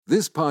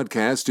This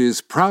podcast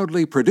is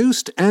proudly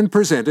produced and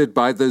presented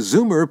by the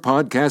Zoomer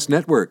Podcast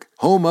Network,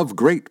 home of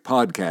great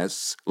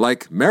podcasts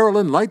like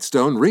Marilyn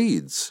Lightstone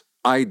Reads,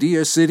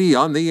 Idea City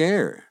on the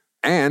Air,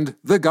 and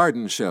The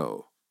Garden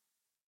Show.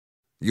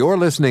 You're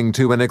listening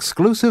to an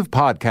exclusive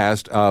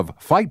podcast of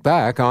Fight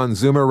Back on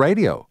Zoomer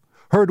Radio,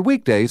 heard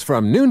weekdays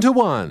from noon to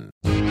 1.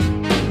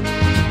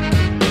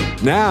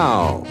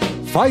 Now,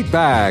 Fight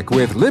Back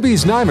with Libby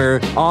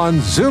Znaimer on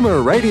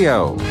Zoomer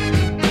Radio.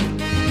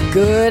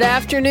 Good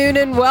afternoon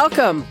and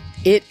welcome.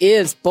 It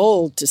is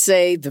bold to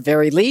say the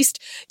very least.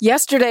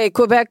 Yesterday,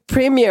 Quebec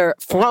Premier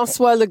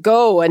François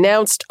Legault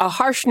announced a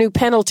harsh new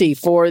penalty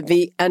for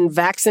the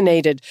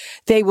unvaccinated.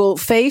 They will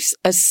face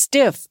a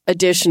stiff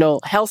additional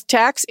health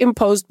tax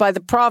imposed by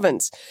the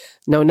province.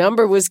 No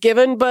number was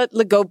given, but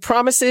Legault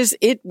promises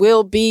it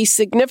will be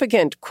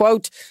significant.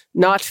 Quote,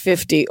 not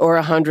 50 or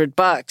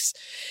 $100.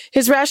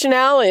 His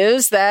rationale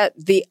is that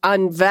the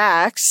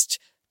unvaxxed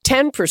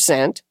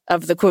 10%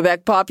 of the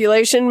Quebec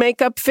population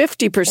make up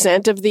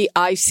 50% of the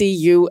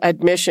ICU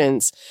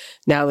admissions.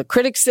 Now, the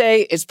critics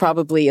say it's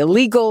probably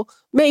illegal,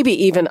 maybe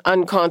even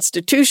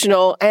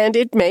unconstitutional, and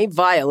it may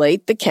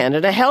violate the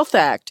Canada Health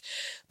Act.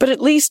 But at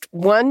least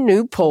one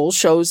new poll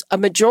shows a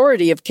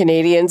majority of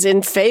Canadians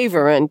in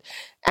favor. And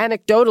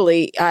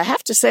anecdotally, I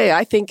have to say,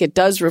 I think it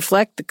does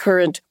reflect the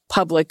current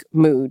public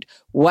mood.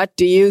 What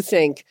do you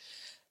think?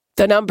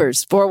 The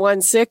numbers,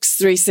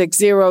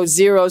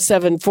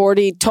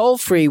 416-360-0740,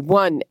 toll-free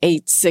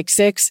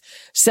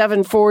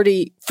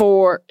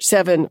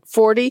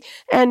 1-866-740-4740.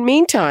 And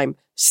meantime,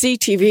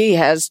 CTV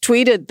has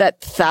tweeted that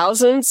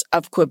thousands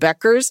of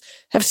Quebecers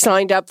have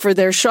signed up for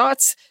their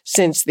shots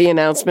since the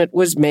announcement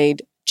was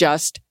made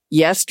just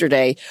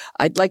yesterday.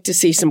 I'd like to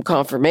see some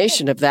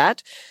confirmation of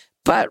that.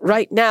 But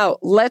right now,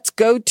 let's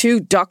go to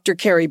Dr.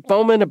 Kerry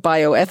Bowman, a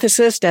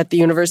bioethicist at the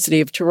University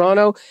of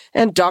Toronto,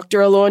 and Dr.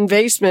 Alon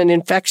Vaisman,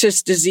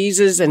 infectious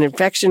diseases and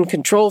infection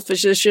control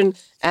physician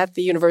at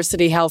the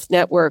University Health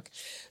Network.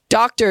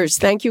 Doctors,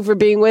 thank you for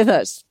being with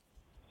us.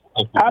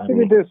 Happy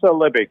to do so,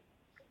 Libby.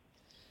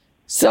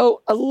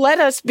 So let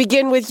us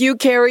begin with you,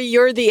 Kerry.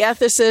 You're the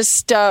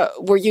ethicist.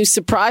 Were you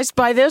surprised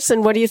by this,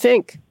 and what do you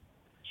think?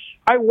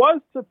 I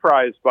was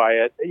surprised by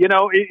it. You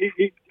know,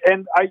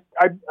 and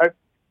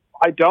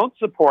I don't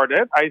support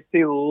it. I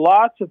see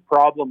lots of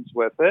problems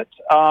with it.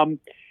 And,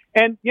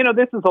 you know,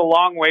 this is a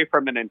long way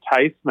from an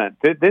enticement.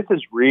 This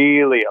is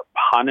really a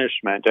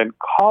punishment, and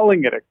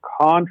calling it a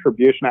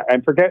contribution,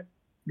 I forget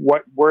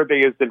what word they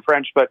used in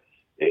French, but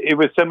it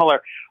was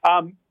similar.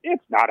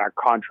 It's not a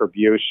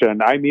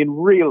contribution. I mean,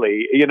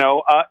 really, you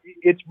know,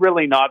 it's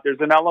really not. There's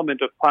an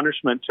element of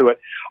punishment to it.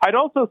 I'd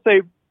also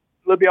say,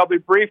 Libby, I'll be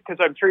brief because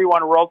I'm sure you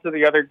want to roll to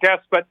the other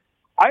guests, but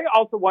I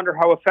also wonder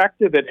how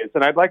effective it is,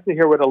 and I'd like to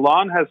hear what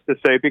Alon has to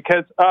say,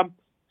 because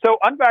so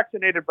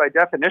unvaccinated by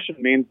definition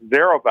means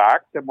zero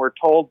vax, and we're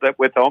told that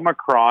with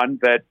Omicron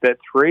that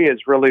 3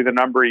 is really the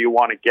number you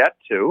want to get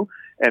to,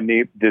 and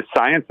the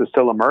science is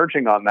still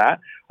emerging on that.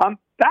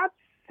 That's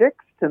 6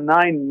 to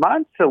 9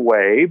 months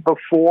away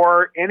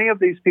before any of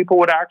these people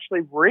would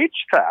actually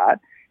reach that,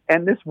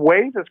 and this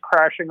wave is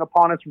crashing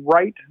upon us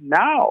right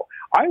now.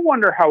 I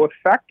wonder how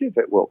effective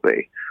it will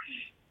be.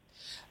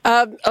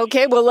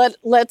 Okay, well,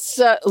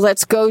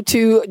 let's go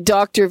to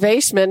Dr.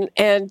 Vaisman.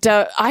 And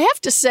I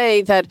have to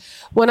say that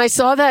when I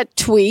saw that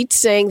tweet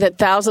saying that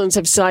thousands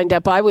have signed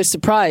up, I was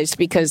surprised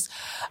because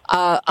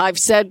I've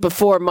said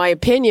before, my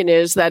opinion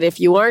is that if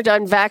you aren't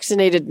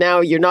unvaccinated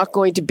now, you're not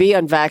going to be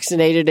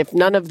unvaccinated. If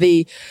none of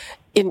the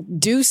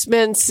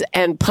inducements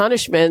and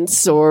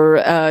punishments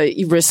or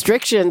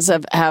restrictions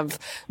have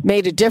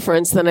made a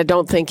difference, then I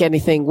don't think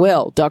anything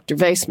will. Dr.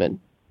 Vaisman.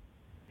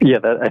 Yeah,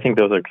 I think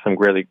those are some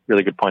really,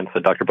 really good points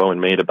that Dr.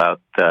 Bowman made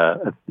about,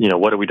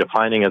 what are we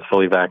defining as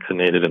fully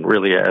vaccinated? And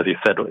really, as you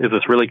said, is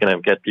this really going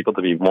to get people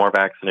to be more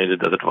vaccinated?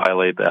 Does it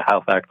violate the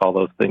Health Act? All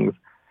those things.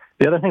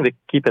 The other thing to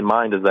keep in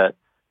mind is that,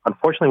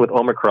 unfortunately, with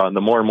Omicron,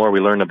 the more and more we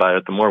learn about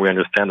it, the more we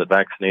understand that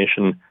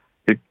vaccination,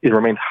 it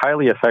remains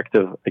highly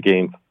effective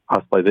against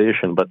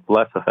hospitalization, but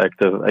less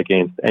effective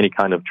against any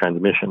kind of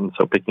transmission.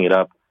 So picking it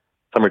up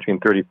somewhere between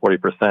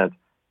 30-40%,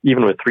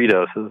 even with 3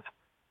 doses.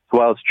 So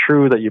while it's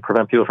true that you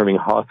prevent people from being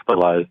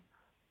hospitalized,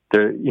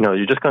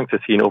 you're just going to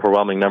see an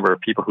overwhelming number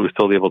of people who will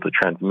still be able to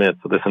transmit.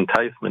 So this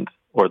enticement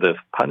or this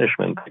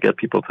punishment to get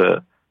people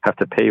to have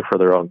to pay for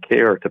their own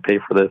care, to pay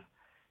for this,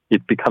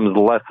 it becomes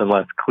less and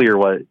less clear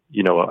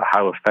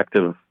how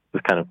effective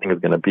this kind of thing is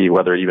going to be,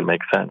 whether it even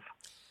makes sense.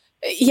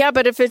 Yeah,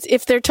 but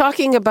if they're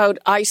talking about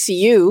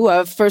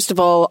ICU, first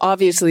of all,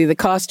 obviously the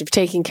cost of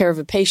taking care of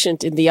a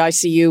patient in the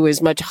ICU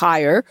is much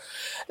higher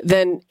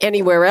than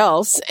anywhere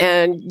else.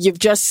 And you've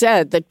just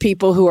said that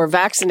people who are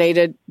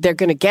vaccinated, they're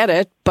going to get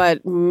it,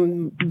 but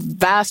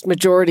vast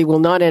majority will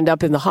not end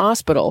up in the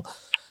hospital.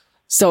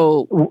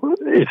 So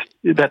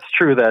that's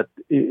true that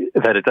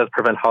it does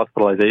prevent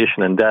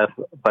hospitalization and death.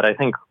 But I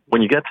think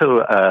when you get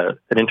to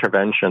an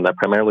intervention that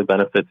primarily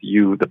benefits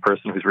you, the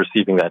person who's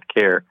receiving that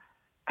care,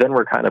 then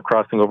we're kind of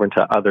crossing over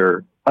into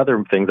other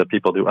things that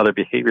people do, other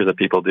behaviors that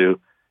people do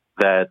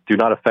that do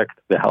not affect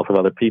the health of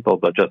other people,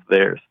 but just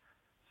theirs.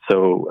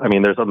 So, I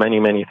mean, there's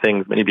many, many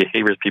things, many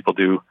behaviors people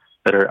do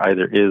that are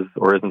either is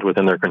or isn't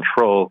within their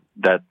control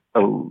that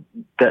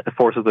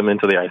forces them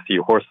into the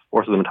ICU,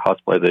 forces them into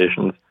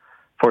hospitalizations,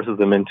 forces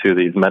them into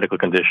these medical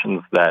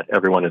conditions that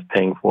everyone is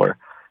paying for.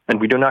 And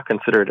we do not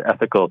consider it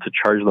ethical to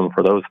charge them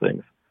for those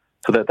things.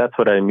 So that's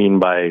what I mean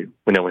by,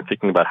 when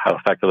thinking about how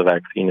effective the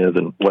vaccine is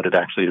and what it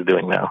actually is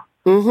doing now.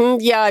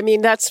 Mm-hmm. Yeah, I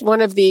mean, that's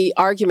one of the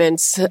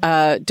arguments,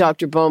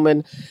 Dr.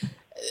 Bowman,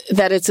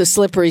 that it's a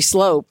slippery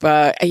slope.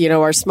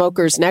 Are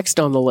smokers next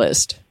on the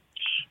list?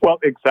 Well,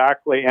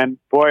 exactly. And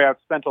boy, I've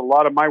spent a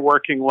lot of my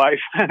working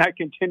life, and I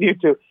continue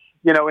to,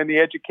 in the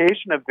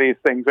education of these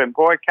things. And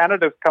boy,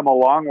 Canada's come a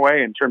long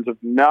way in terms of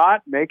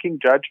not making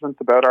judgments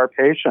about our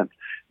patients,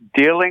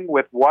 dealing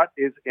with what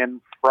is in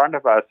front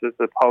of us as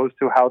opposed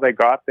to how they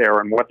got there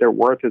and what they're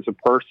worth as a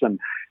person.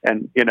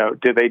 And,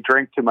 do they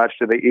drink too much?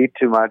 Do they eat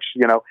too much?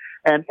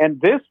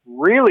 And this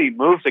really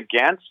moves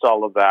against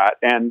all of that.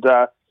 And,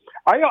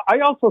 I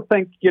also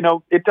think,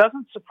 it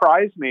doesn't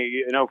surprise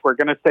me, if we're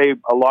going to say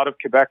a lot of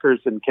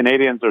Quebecers and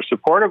Canadians are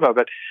supportive of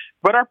it,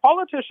 but our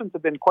politicians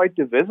have been quite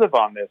divisive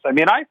on this. I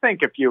mean, I think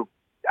if you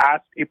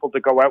ask people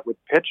to go out with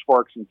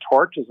pitchforks and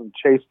torches and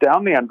chase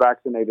down the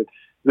unvaccinated,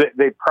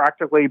 they'd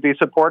practically be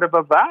supportive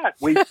of that.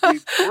 We've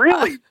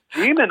really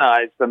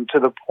demonized them to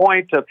the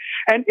point of,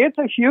 and it's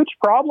a huge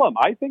problem.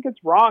 I think it's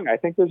wrong. I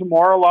think there's a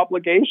moral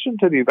obligation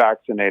to be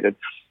vaccinated.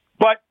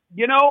 But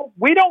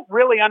we don't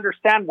really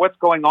understand what's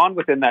going on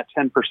within that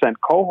 10%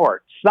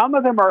 cohort. Some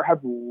of them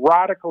have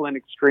radical and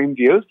extreme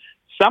views.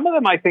 Some of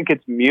them, I think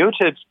it's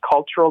muted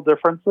cultural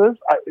differences.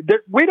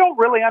 We don't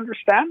really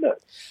understand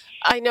it.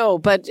 I know,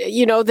 but,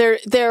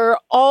 there are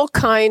all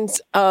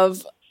kinds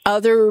of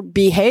other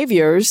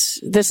behaviors.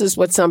 This is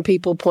what some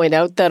people point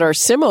out that are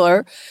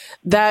similar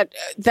that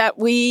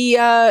we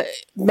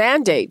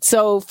mandate.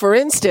 So, for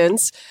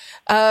instance,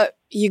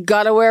 you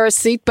got to wear a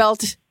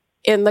seatbelt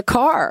in the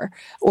car,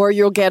 or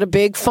you'll get a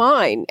big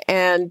fine.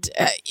 And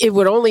it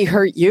would only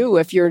hurt you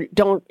if you're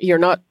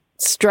not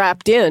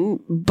strapped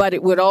in, but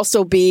it would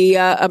also be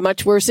a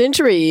much worse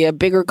injury, a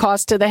bigger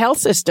cost to the health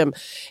system.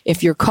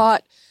 If you're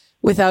caught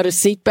without a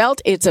seatbelt,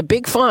 it's a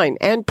big fine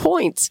and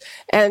points.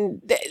 And,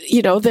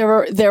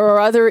 there are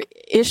other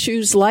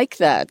issues like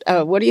that.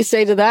 What do you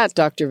say to that,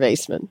 Dr.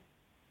 Vaisman?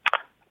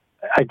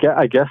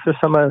 I guess there's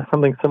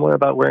something similar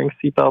about wearing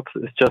seatbelts.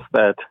 It's just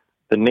that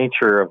the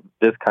nature of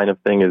this kind of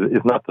thing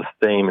is not the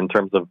same in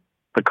terms of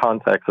the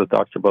context, as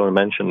Dr. Bowman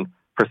mentioned,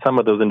 for some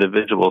of those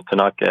individuals to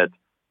not get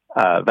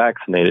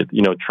vaccinated.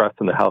 Trust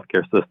in the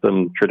healthcare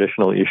system,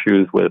 traditional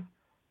issues with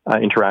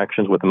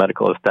interactions with the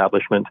medical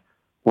establishment.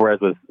 Whereas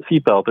with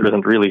seatbelt, there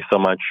isn't really so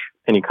much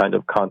any kind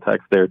of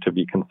context there to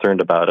be concerned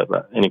about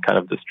any kind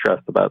of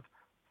distrust about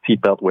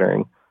seatbelt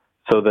wearing.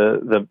 So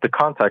the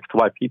context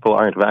why people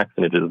aren't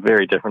vaccinated is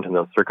very different in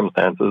those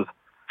circumstances.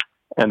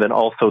 And then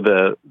also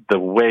the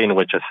way in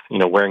which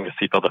wearing a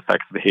seatbelt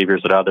affects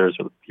behaviors of others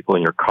or the people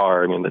in your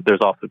car. I mean,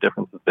 there's also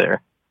differences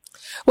there.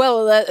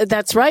 Well,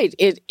 that's right.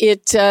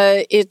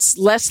 It's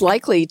less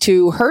likely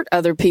to hurt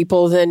other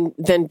people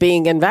than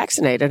being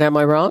unvaccinated. Am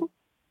I wrong?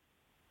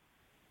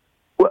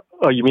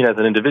 Well, you mean as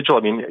an individual?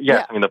 I mean, yes.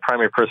 Yeah. I mean, the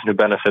primary person who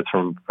benefits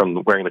from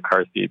wearing the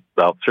car seat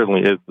belt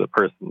certainly is the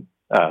person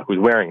who's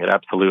wearing it.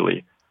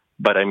 Absolutely.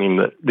 But I mean,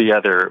 the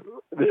other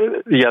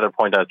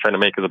point I was trying to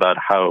make is about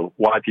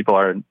why people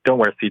don't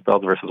wear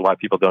seatbelts versus why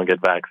people don't get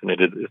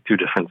vaccinated is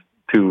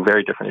two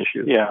very different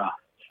issues. Yeah.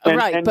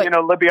 And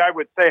Libby, I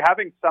would say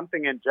having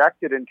something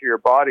injected into your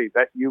body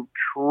that you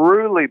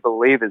truly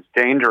believe is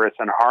dangerous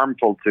and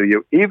harmful to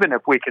you, even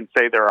if we can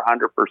say they're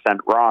 100%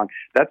 wrong,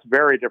 that's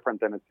very different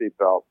than a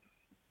seatbelt.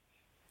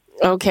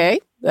 Okay,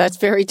 that's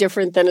very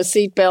different than a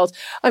seatbelt.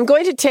 I'm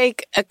going to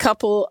take a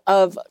couple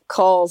of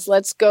calls.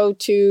 Let's go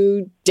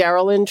to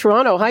Daryl in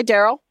Toronto. Hi,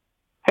 Daryl.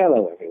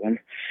 Hello, everyone.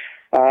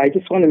 I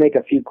just want to make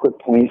a few quick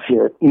points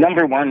here.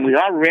 Number one, we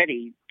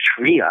already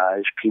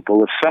triage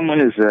people. If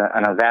someone is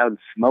an avowed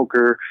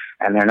smoker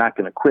and they're not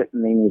going to quit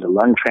and they need a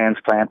lung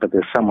transplant, but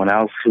there's someone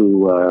else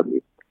who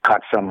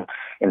caught some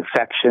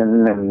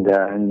infection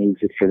and needs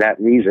it for that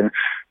reason,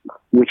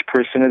 which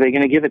person are they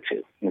going to give it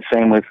to? The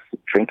same with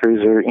drinkers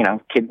or,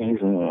 kidneys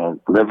and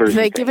livers.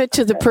 They give it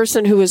to the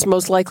person who is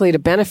most likely to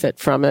benefit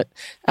from it.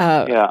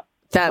 Yeah.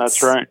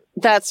 That's right.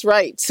 That's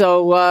right.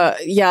 So,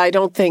 I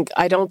don't think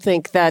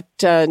that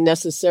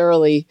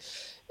necessarily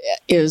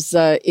is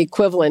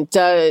equivalent.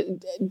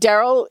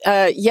 Daryl,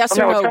 yes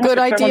or no? Good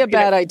idea,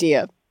 bad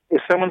idea?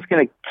 If someone's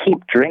going to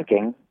keep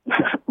drinking,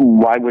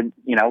 why would,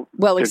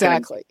 Well,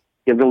 exactly.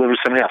 Give the liver to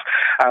somebody else.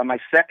 My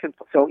second,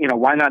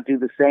 why not do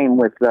the same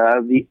with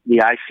the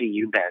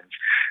ICU beds?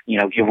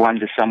 Give one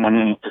to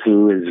someone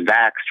who is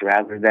vaxxed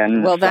rather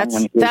than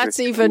that's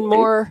even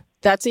more.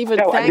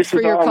 Thanks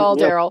for your call,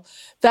 Daryl.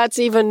 That's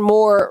even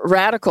more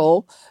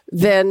radical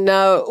than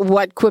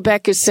what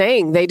Quebec is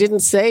saying. They didn't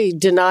say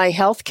deny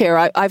health care.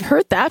 I've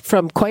heard that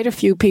from quite a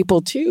few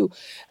people too,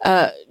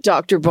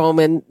 Dr.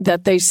 Bowman,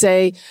 that they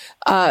say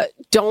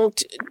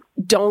don't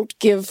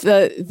give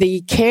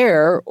the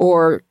care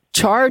or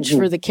charge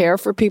for the care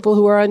for people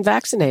who are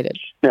unvaccinated.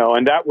 No,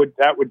 and that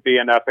would be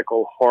an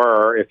ethical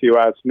horror, if you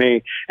ask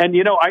me. And,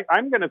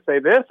 I'm going to say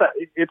this,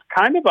 it's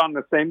kind of on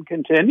the same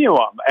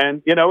continuum.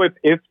 And,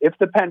 if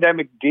the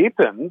pandemic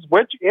deepens,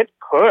 which it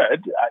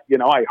could,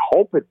 I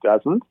hope it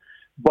doesn't.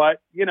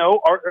 But,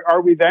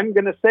 are we then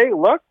going to say,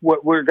 look,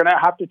 we're going to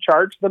have to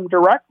charge them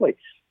directly?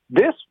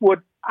 This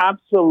would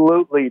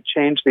absolutely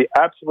change the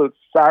absolute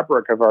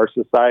fabric of our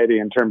society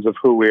in terms of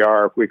who we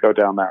are if we go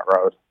down that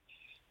road.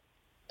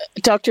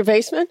 Dr.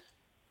 Vaisman?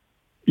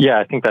 Yeah,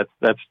 I think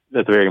that's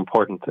very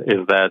important,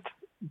 is that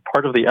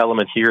part of the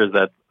element here is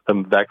that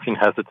the vaccine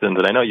hesitance,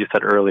 and I know you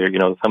said earlier,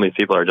 some of these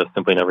people are just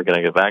simply never going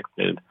to get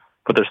vaccinated,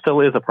 but there still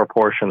is a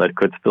proportion that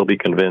could still be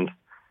convinced.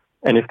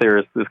 And if there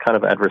is this kind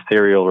of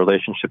adversarial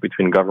relationship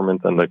between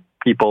government and the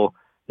people,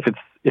 if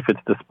it's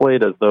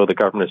displayed as though the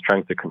government is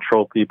trying to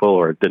control people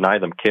or deny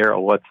them care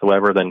or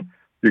whatsoever, then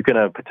you're going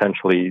to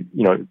potentially,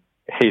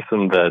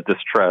 hasten the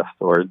distrust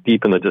or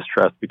deepen the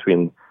distrust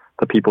between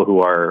the people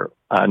who are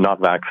not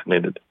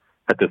vaccinated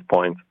at this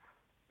point.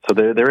 So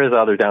there is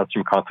other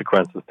downstream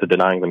consequences to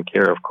denying them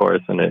care, of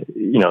course, and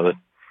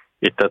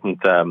it doesn't.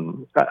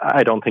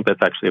 I don't think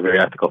that's actually a very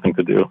ethical thing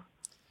to do.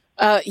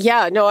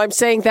 I'm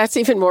saying that's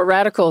even more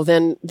radical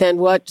than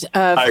what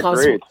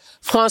François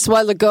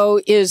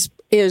Legault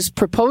is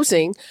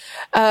proposing.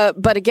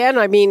 But again,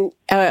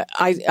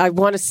 I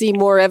want to see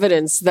more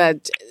evidence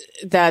that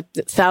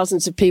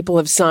thousands of people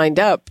have signed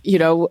up.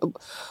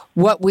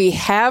 What we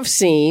have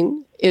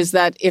seen is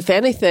that, if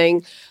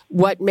anything,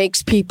 what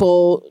makes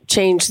people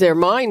change their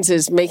minds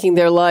is making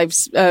their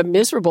lives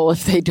miserable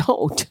if they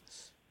don't.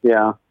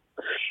 Yeah.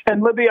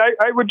 And Libby,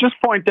 I would just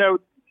point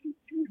out,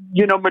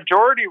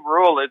 majority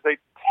rule is a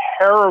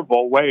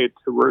terrible way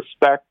to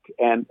respect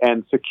and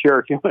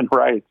secure human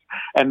rights.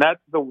 And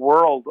that's the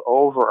world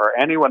over.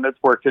 Anyone that's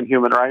worked in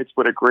human rights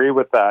would agree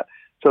with that.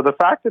 So the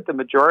fact that the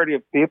majority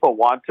of people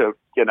want to,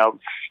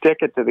 stick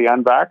it to the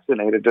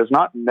unvaccinated does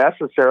not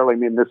necessarily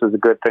mean this is a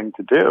good thing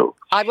to do.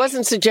 I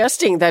wasn't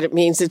suggesting that it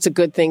means it's a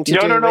good thing to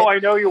do. No, I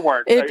know you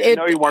weren't.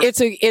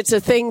 It's a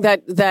thing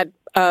that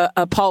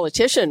a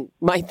politician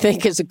might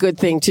think is a good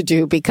thing to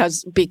do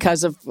because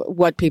of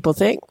what people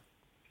think.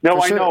 No,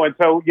 I know. And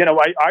so,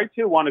 I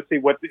too want to see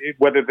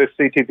whether this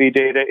CTV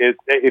data is,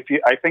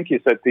 I think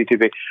you said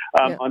CTV,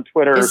 on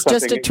Twitter or something.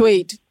 It's just a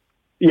tweet.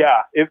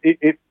 Yeah, if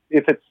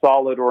it's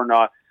solid or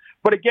not.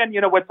 But again,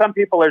 what some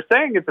people are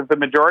saying is if the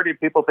majority of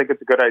people think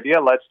it's a good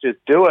idea, let's just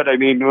do it.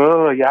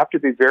 You have to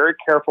be very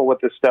careful with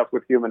this stuff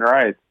with human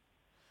rights.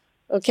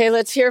 Okay,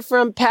 let's hear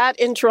from Pat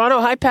in Toronto.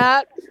 Hi,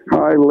 Pat.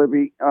 Hi,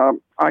 Libby.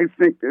 I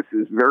think this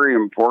is very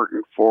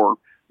important for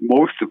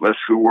most of us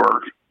who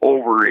are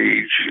over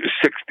age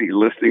 60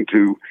 listening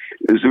to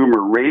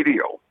Zoomer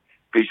radio,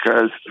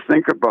 because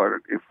think about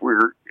it. If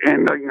we're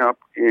ending up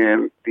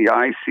in the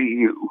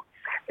ICU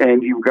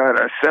and you've got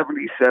a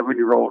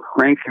 77-year-old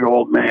cranky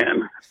old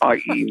man,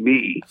 i.e.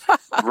 me,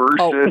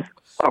 versus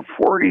a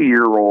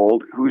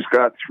 40-year-old who's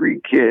got 3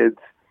 kids,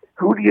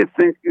 who do you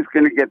think is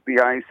going to get the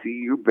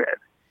ICU bed?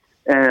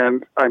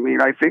 And,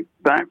 I think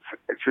that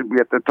should be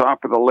at the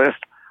top of the list.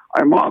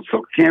 I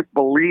also can't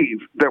believe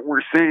that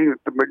we're saying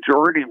that the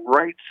majority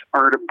rights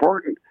aren't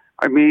important.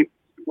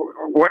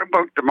 What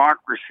about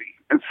democracy?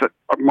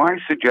 My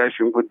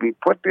suggestion would be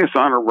put this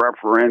on a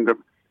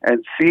referendum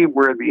and see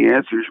where the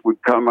answers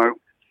would come out.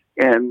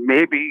 And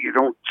maybe you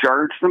don't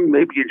charge them.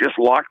 Maybe you just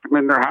lock them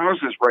in their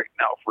houses right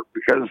now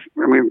because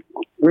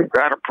we've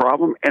got a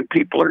problem and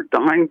people are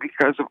dying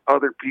because of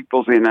other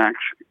people's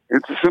inaction.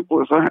 It's as simple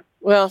as that.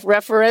 Well,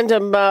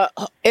 referendum,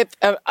 if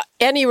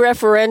any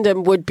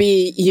referendum would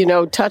be,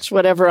 touch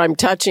whatever I'm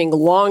touching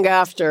long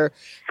after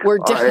we're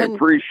done I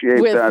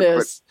appreciate with that,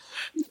 this.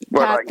 But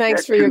Pat, I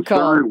thanks get for your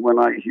call. When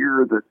I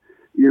hear that,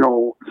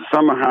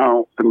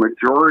 somehow the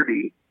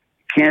majority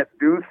can't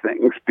do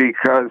things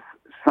because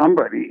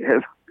somebody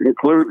has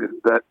concluded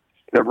that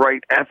the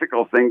right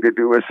ethical thing to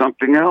do is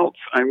something else.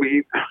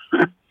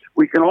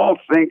 We can all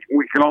think,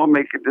 we can all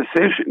make a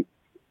decision.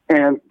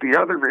 And the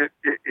other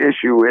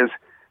issue is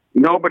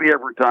nobody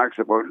ever talks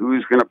about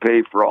who's going to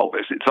pay for all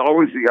this. It's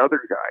always the other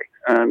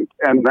guy.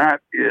 And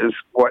that is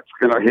what's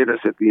going to hit us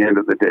at the end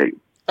of the day.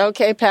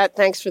 Okay, Pat,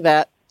 thanks for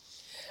that.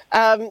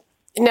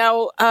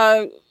 Now,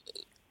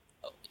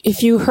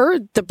 if you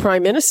heard the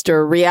Prime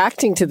Minister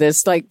reacting to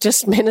this like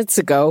just minutes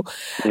ago,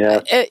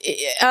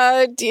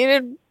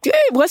 it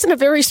wasn't a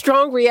very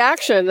strong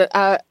reaction.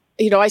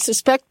 I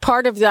suspect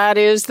part of that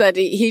is that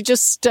he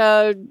just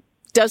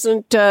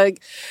doesn't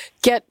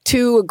get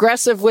too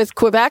aggressive with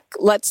Quebec,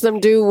 lets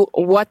them do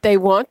what they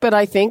want. But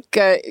I think,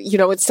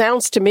 it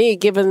sounds to me,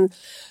 given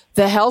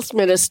the health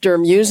minister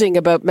musing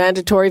about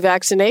mandatory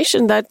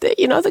vaccination, that,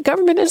 the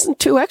government isn't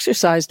too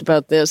exercised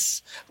about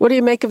this. What do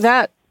you make of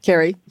that,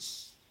 Kerry?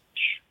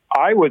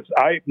 I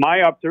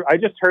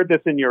just heard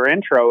this in your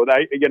intro.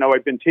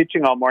 I've been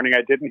teaching all morning.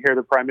 I didn't hear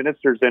the Prime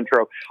Minister's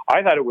intro.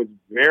 I thought it was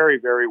very,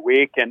 very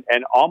weak and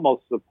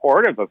almost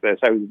supportive of this.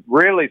 I was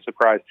really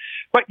surprised.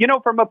 But,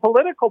 from a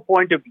political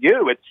point of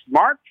view, it's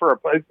smart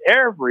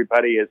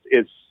everybody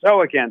is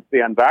so against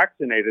the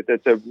unvaccinated.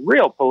 It's a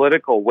real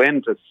political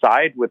win to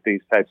side with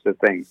these types of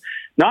things.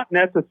 Not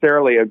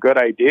necessarily a good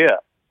idea.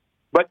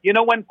 But,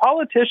 when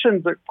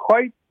politicians are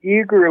quite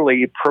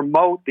eagerly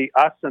promote the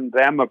us and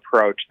them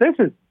approach, this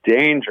is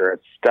dangerous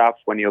stuff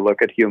when you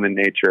look at human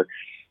nature.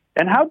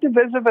 And how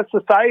divisive a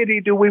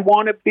society do we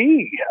want to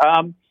be?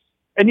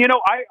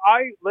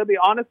 Libby,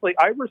 honestly,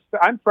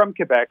 I'm from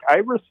Quebec. I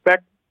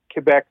respect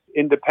Quebec's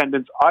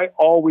independence. I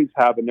always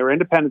have, and their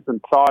independence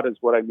in thought is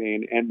what I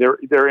mean, and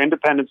their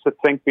independence to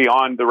think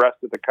beyond the rest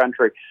of the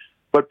country.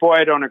 But boy,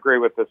 I don't agree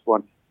with this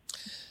one.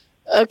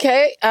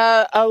 Okay.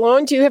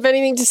 Alon, do you have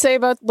anything to say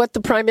about what the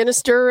Prime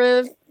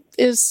Minister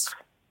is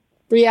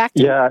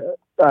reacting? Yeah,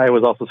 I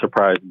was also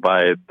surprised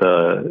by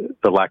the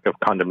lack of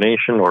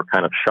condemnation or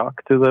kind of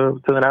shock to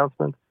the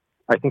announcement.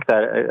 I think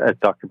that, as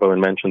Dr. Bowman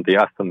mentioned, the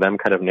us and them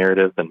kind of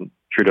narrative, and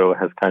Trudeau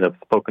has kind of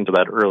spoken to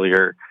that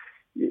earlier,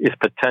 is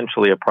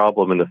potentially a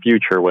problem in the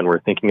future when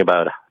we're thinking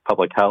about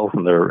public health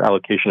and the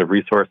allocation of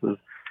resources.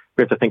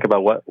 We have to think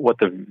about what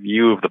the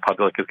view of the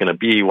public is going to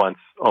be once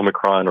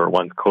Omicron or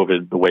once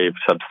COVID, the wave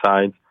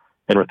subsides.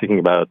 And we're thinking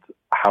about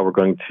how we're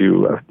going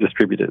to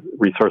distribute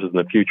resources in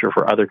the future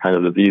for other kinds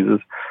of diseases,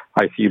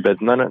 ICU beds.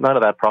 None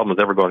of that problem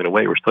is ever going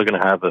away. We're still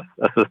going to have a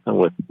system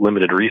with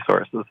limited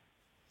resources.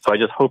 So I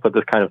just hope that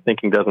this kind of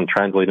thinking doesn't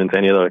translate into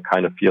any other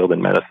kind of field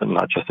in medicine,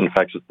 not just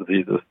infectious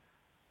diseases.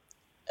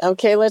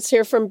 Okay, let's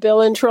hear from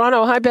Bill in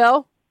Toronto. Hi,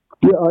 Bill.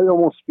 Yeah, I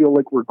almost feel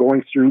like we're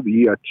going through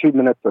the 2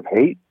 minutes of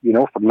hate,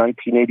 from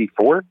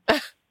 1984.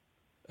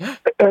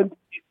 And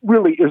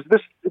really, is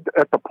this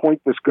at the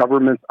point this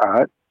government's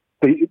at?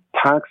 The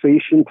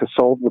taxation to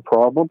solve the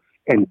problem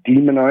and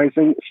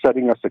demonizing,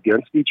 setting us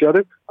against each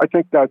other? I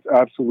think that's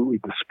absolutely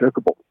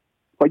despicable.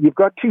 But you've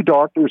got 2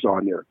 doctors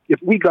on there.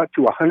 If we got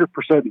to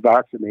 100%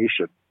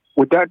 vaccination,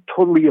 would that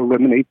totally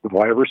eliminate the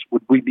virus?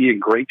 Would we be in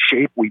great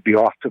shape? We'd be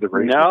off to the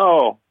races?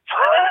 No.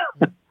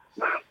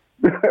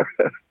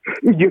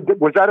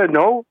 Was that a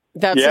no?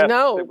 That's a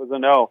no. It was a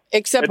no.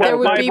 Except there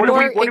would be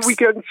more. What are we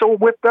getting so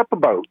whipped up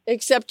about?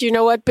 Except, you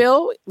know what,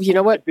 Bill? You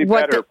know what? It'd be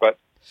better, but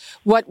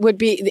what would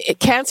be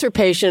cancer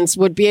patients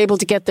would be able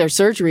to get their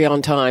surgery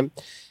on time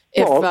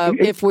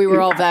if we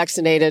were all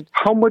vaccinated.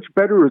 How much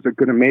better is it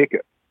going to make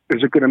it?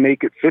 Is it going to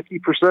make it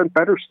 50%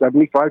 better,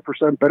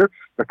 75% better?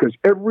 Because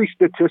every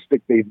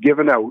statistic they've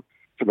given out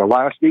for the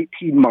last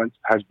 18 months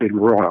has been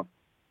wrong.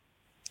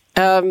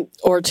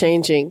 Or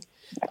changing.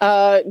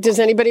 Does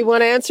anybody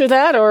want to answer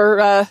that,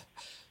 or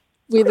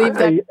we leave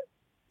that?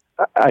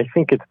 I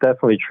think it's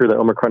definitely true that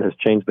Omicron has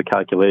changed the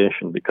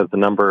calculation because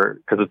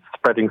it's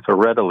spreading so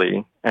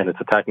readily and it's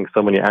attacking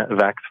so many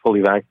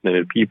fully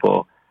vaccinated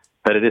people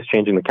that it is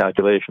changing the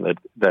calculation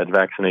that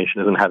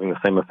vaccination isn't having the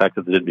same effect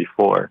as it did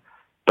before.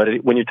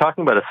 But when you're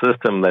talking about a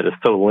system that is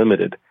so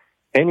limited,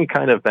 any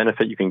kind of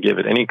benefit you can give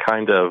it, any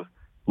kind of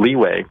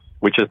leeway,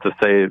 which is to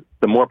say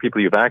the more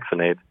people you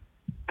vaccinate,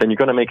 then you're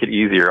going to make it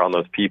easier on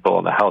those people,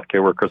 on the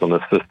healthcare workers, on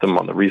the system,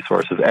 on the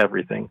resources,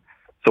 everything.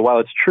 So while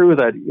it's true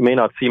that it may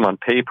not seem on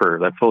paper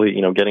that fully,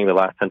 getting the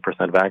last 10%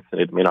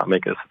 vaccinated may not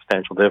make a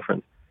substantial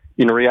difference,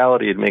 in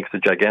reality, it makes a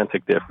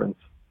gigantic difference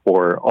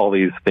for all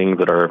these things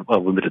that are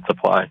of limited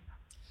supply.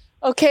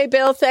 Okay,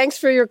 Bill, thanks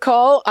for your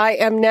call. I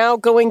am now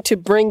going to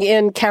bring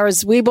in Cara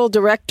Zwibel,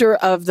 Director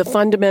of the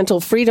Fundamental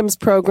Freedoms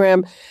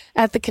Program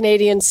at the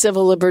Canadian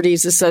Civil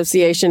Liberties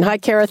Association. Hi,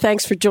 Cara.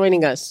 Thanks for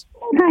joining us.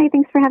 Hi,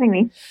 thanks for having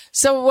me.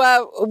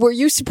 So, were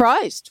you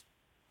surprised?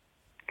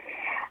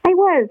 I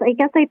was. I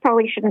guess I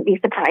probably shouldn't be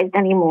surprised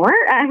anymore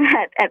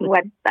at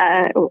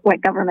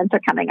what governments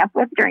are coming up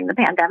with during the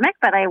pandemic,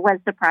 but I was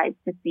surprised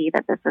to see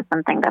that this is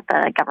something that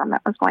the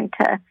government was going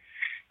to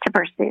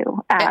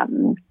pursue.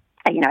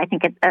 I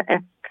think it's a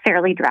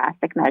fairly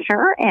drastic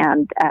measure,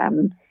 and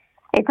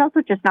it's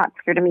also just not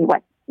clear to me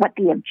what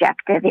the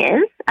objective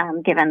is,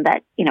 given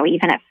that,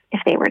 even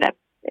if they were to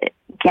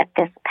get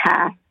this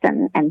passed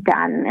and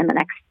done in the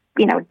next,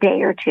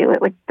 day or two,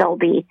 it would still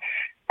be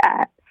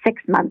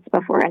 6 months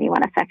before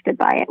anyone affected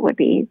by it would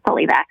be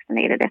fully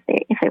vaccinated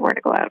if they were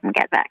to go out and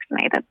get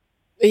vaccinated.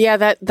 Yeah,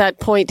 that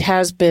point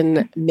has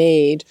been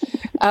made.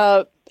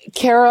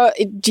 Cara,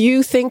 do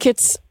you think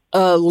it's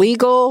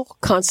legal,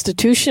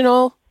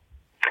 constitutional?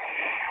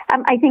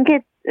 I think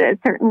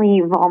it's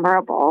certainly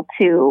vulnerable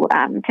to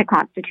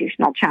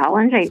constitutional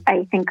challenge.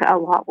 I think a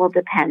lot will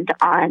depend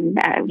on,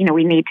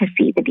 we need to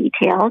see the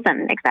details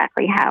and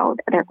exactly how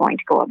they're going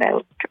to go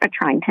about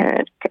trying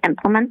to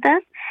implement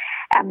this.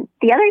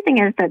 The other thing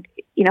is that,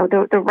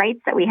 the rights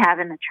that we have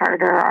in the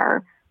Charter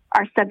are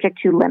subject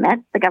to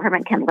limits. The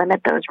government can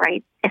limit those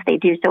rights if they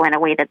do so in a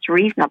way that's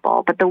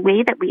reasonable. But the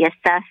way that we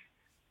assess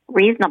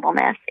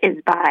reasonableness is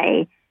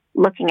by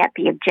looking at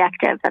the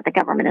objective that the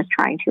government is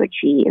trying to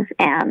achieve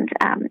and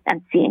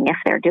seeing if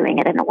they're doing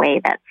it in a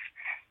way that's,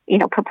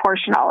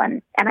 proportional.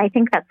 And I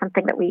think that's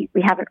something that we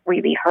haven't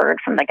really heard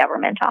from the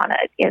government on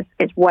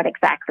is what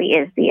exactly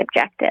is the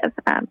objective.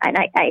 And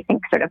I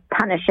think sort of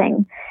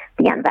punishing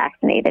the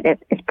unvaccinated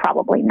is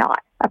probably not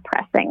a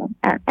pressing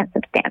and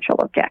substantial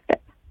objective.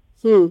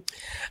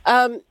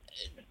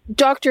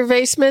 Dr.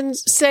 Vaisman,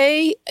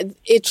 say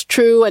it's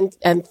true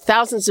and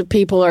thousands of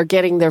people are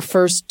getting their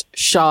first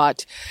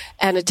shot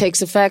and it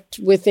takes effect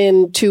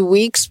within 2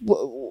 weeks.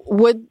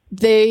 Would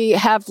they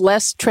have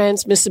less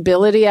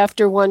transmissibility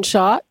after one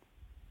shot?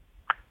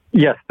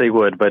 Yes, they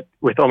would. But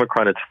with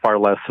Omicron, it's far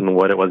less than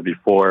what it was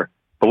before.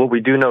 But what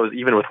we do know is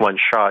even with one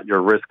shot,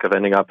 your risk of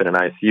ending up in an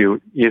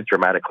ICU is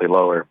dramatically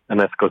lower. And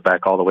this goes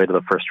back all the way to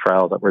the first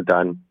trials that were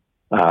done,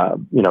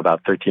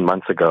 about 13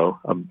 months ago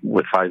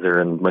with Pfizer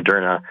and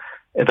Moderna.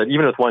 And that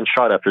even with one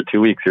shot after 2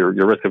 weeks, your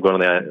risk of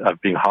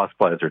being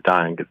hospitalized or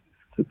dying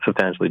is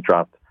substantially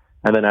dropped.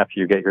 And then after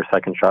you get your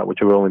second shot, which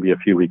will only be a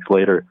few weeks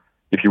later,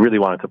 if you really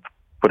wanted to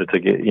put it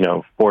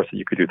to force it,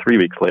 you could do 3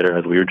 weeks later,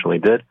 as we originally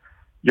did.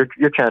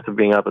 Your chance of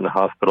being up in the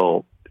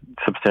hospital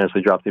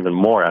substantially drops even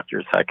more after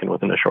your second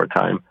within a short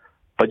time.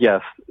 But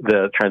yes,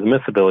 the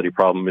transmissibility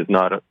problem is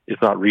not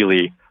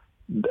really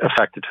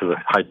affected to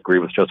a high degree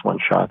with just one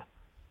shot.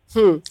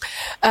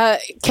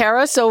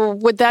 Cara, so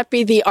would that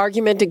be the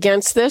argument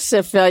against this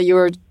if you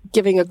were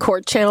giving a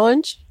court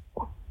challenge?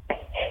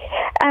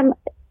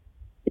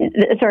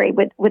 Sorry,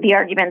 with the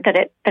argument that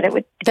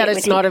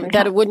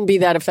it wouldn't be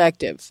that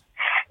effective.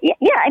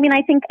 Yeah. I mean,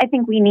 I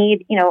think we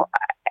need,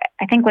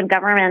 I think when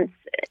governments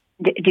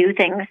do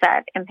things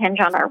that impinge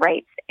on our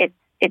rights, it's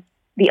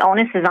the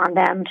onus is on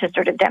them to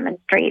sort of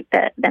demonstrate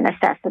the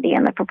necessity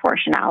and the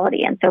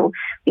proportionality. And so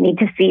we need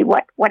to see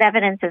what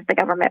evidence is the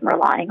government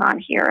relying on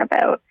here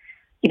about,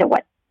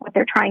 what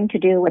they're trying to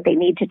do, what they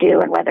need to do,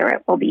 and whether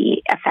it will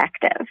be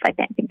effective. I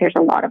think there's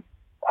a lot of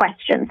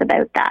questions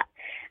about that.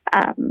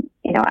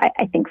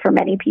 I think for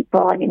many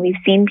people, I mean, we've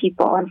seen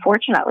people,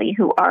 unfortunately,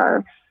 who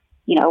are,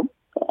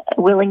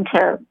 willing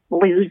to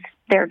lose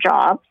their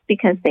jobs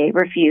because they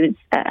refuse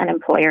an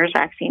employer's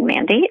vaccine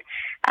mandate.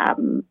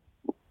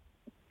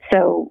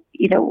 So,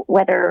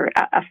 whether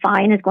a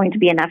fine is going to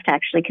be enough to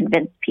actually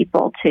convince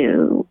people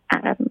to,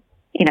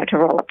 to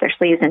roll up their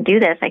sleeves and do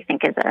this, I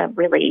think is a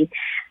really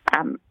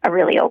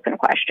open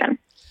question.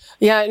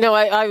 Yeah, no,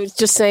 I was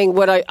just saying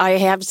what I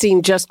have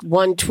seen just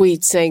one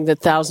tweet saying that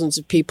thousands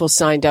of people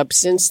signed up.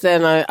 Since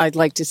then, I'd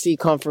like to see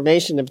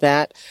confirmation of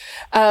that.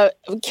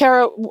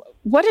 Cara,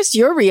 what is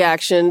your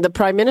reaction? The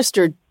Prime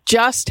Minister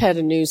just had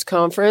a news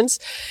conference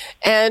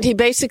and he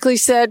basically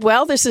said,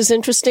 well, this is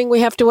interesting.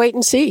 We have to wait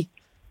and see.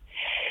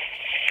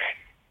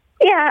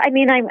 Yeah, I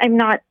mean, I'm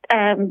not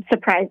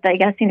surprised. I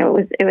guess, it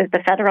was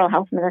the federal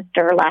health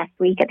minister last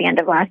week, at the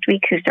end of last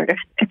week, who sort of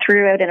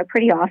threw out in a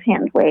pretty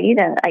offhand way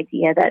the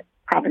idea that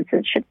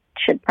provinces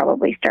should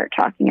probably start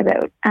talking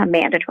about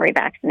mandatory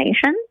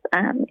vaccinations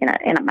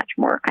in a much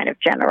more kind of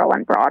general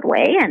and broad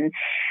way, and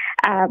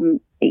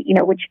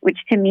which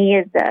to me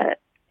is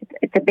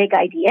it's a big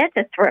idea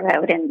to throw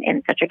out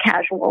in such a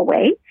casual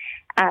way,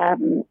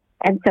 and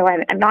so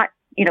I'm not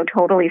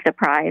totally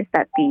surprised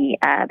that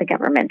the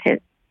government is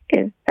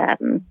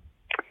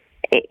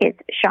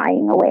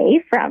shying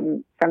away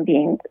from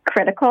being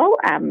critical.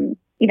 And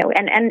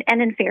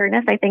in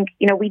fairness, I think,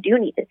 we do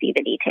need to see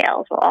the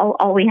details. Well,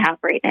 all we have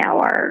right now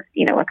are,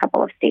 a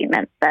couple of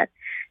statements that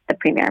the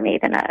Premier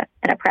made in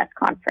a press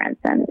conference.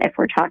 And if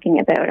we're talking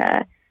about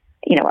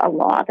a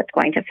law that's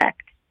going to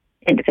affect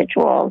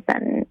individuals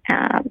and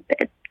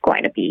it's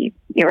going to be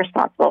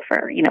irresponsible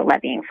for,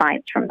 levying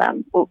fines from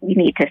them, we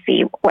need to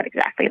see what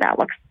exactly that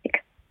looks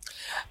like.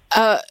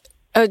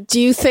 Do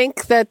you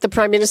think that the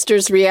Prime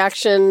Minister's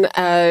reaction,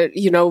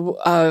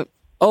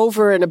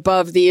 over and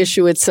above the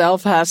issue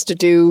itself, has to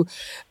do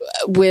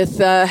with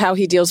how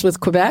he deals with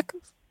Quebec?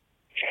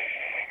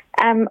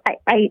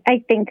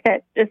 I think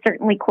that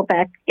certainly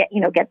Quebec,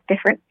 gets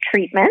different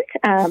treatment,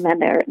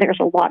 and there's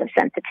a lot of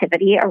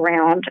sensitivity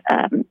around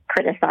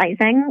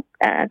criticizing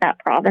that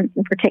province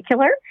in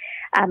particular.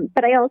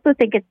 But I also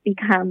think it's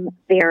become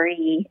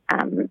very,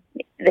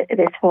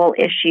 this whole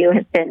issue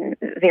has been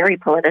very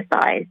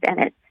politicized,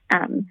 and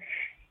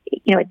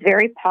it's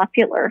very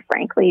popular,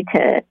 frankly,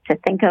 to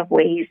think of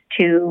ways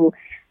to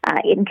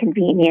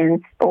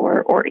inconvenience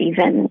or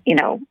even,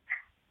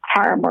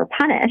 harm or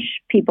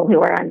punish people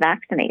who are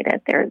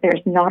unvaccinated.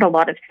 There's not a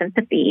lot of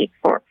sympathy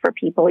for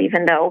people,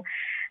 even though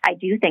I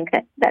do think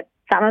that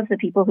some of the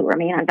people who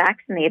remain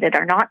unvaccinated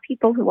are not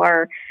people who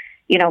are,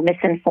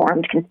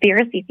 misinformed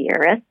conspiracy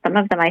theorists. Some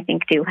of them, I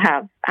think, do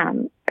have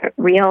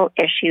real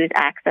issues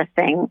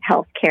accessing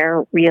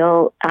healthcare,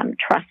 real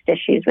trust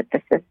issues with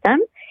the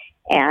system.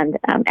 And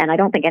I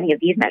don't think any of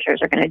these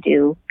measures are going to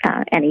do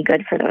any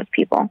good for those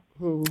people.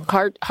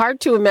 Hard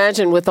to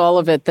imagine with all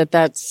of it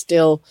that's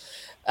still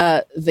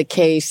the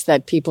case,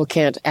 that people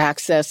can't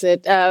access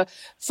it.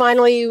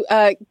 Finally,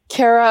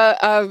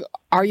 Cara,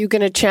 are you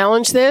going to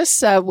challenge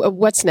this?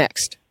 What's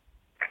next?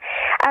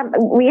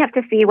 We have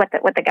to see what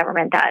the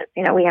government does.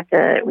 We have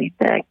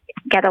to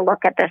get a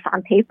look at this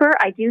on paper.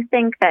 I do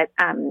think that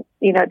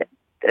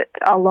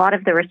a lot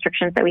of the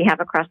restrictions that we have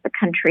across the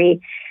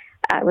country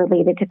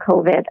related to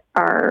COVID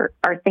are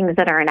things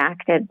that are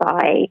enacted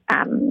by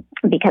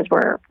because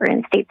we're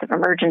in states of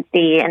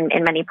emergency, and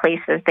in many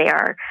places they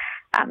are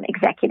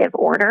executive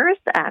orders,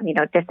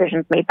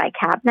 decisions made by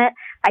cabinet.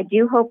 I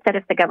do hope that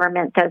if the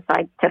government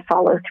decides to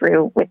follow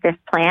through with this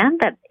plan,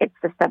 that it's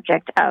the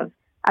subject of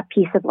a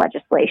piece of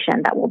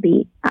legislation that will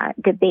be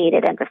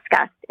debated and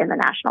discussed in the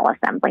National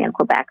Assembly in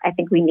Quebec. I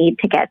think we need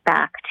to get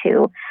back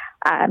to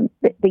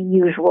the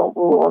usual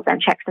rules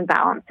and checks and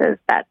balances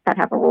that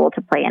have a role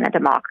to play in a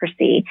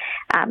democracy,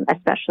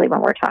 especially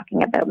when we're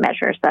talking about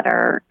measures that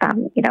are,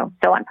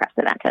 so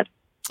unprecedented.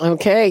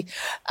 Okay.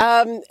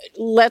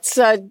 Let's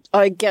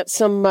get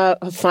some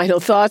final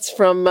thoughts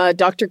from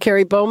Dr.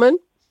 Kerry Bowman.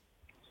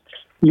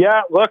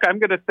 Yeah, look, I'm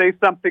going to say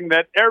something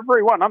that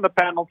everyone on the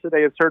panel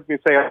today has heard me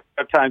say a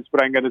few times,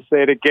 but I'm going to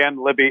say it again,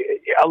 Libby.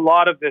 A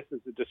lot of this is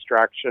a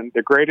distraction.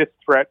 The greatest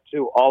threat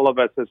to all of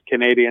us as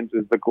Canadians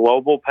is the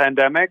global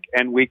pandemic,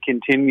 and we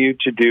continue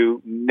to do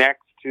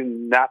next to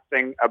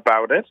nothing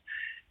about it.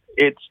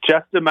 It's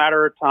just a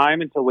matter of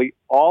time until we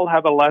all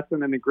have a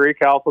lesson in the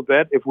Greek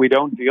alphabet if we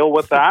don't deal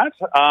with that,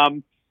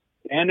 and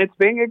it's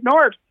being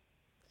ignored.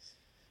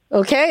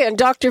 Okay, and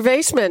Dr.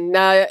 Vaisman,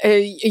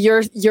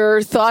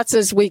 your thoughts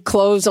as we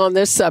close on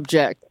this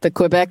subject, the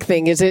Quebec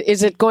thing. Is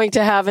it going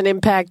to have an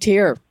impact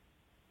here?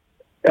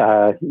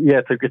 Yeah,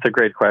 it's a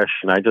great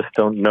question. I just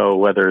don't know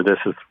whether this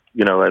is,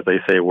 as they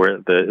say,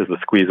 is the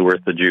squeeze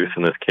worth the juice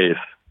in this case.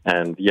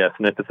 And yes,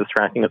 and if it's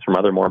distracting us from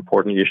other more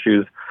important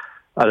issues,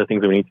 other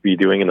things that we need to be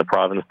doing in the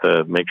province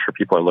to make sure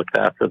people are looked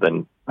after,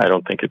 then I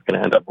don't think it's going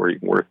to end up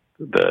worth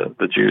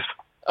the juice.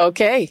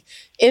 Okay.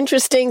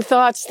 Interesting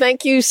thoughts.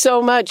 Thank you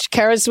so much,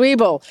 Cara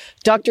Zwibel,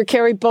 Dr.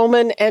 Kerry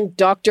Bowman, and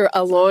Dr.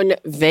 Alon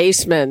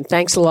Vaisman.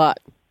 Thanks a lot.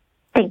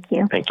 Thank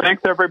you. Thanks,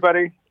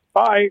 everybody.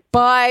 Bye.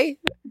 Bye.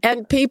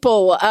 And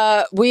people,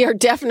 we are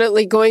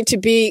definitely going to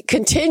be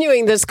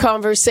continuing this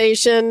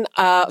conversation,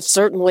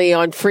 certainly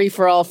on Free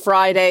for All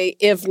Friday,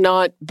 if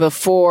not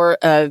before.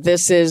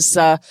 This is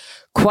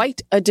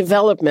quite a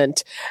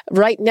development.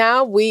 Right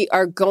now, we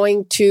are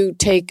going to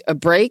take a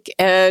break.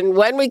 And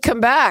when we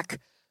come back,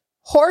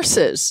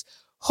 horses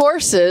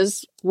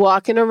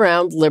walking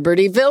around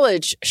Liberty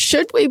Village.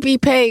 Should we be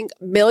paying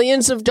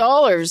millions of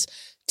dollars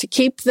to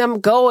keep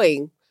them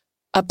going?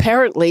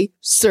 Apparently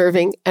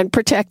serving and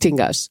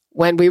protecting us.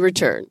 When we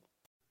return.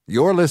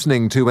 You're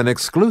listening to an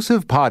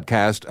exclusive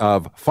podcast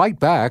of Fight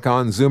Back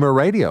on Zoomer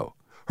Radio.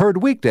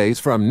 Heard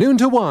weekdays from noon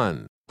to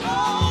 1.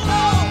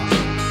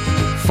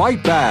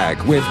 Fight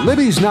Back with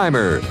Libby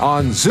Znaimer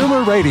on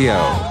Zoomer Radio.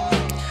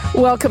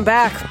 Welcome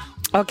back.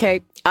 Okay,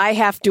 I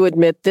have to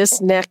admit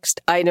this next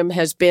item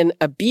has been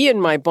a bee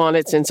in my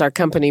bonnet since our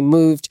company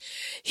moved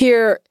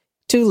here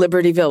to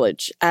Liberty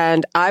Village.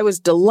 And I was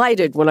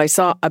delighted when I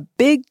saw a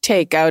big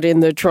take out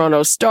in the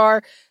Toronto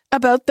Star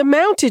about the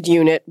mounted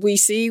unit we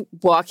see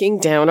walking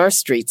down our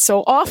streets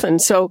so often.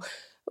 So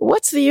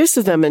what's the use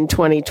of them in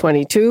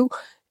 2022?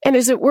 And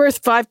is it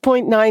worth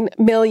 $5.9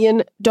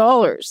 million?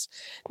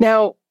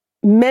 Now,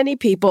 many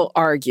people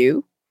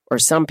argue, or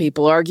some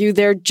people argue,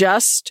 they're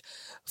just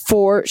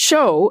for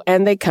show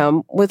and they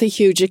come with a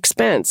huge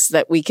expense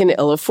that we can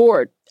ill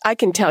afford. I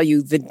can tell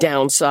you the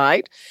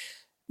downside.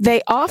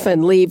 They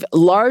often leave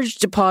large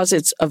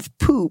deposits of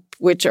poop,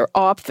 which are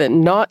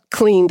often not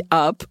cleaned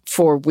up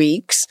for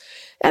weeks,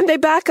 and they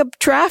back up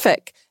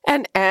traffic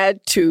and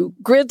add to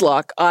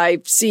gridlock.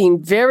 I've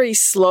seen very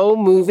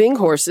slow-moving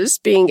horses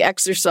being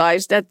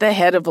exercised at the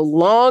head of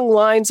long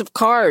lines of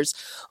cars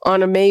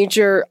on a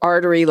major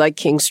artery like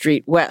King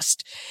Street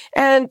West.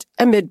 And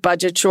amid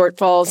budget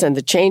shortfalls and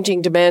the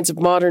changing demands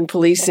of modern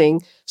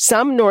policing,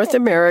 some North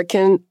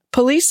American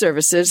police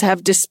services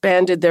have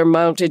disbanded their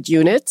mounted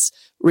units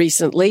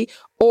recently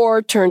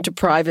or turned to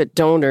private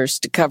donors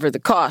to cover the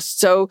cost.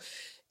 So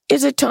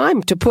is it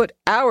time to put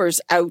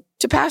ours out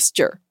to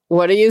pasture?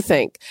 What do you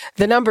think?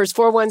 The number's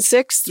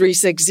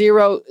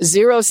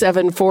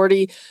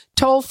 416-360-0740,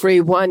 toll free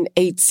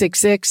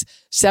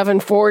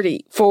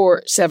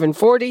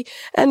 1-866-740-4740.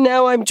 And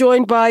now I'm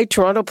joined by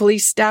Toronto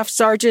Police Staff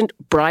Sergeant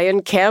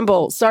Brian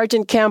Campbell.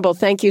 Sergeant Campbell,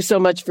 thank you so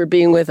much for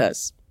being with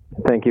us.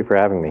 Thank you for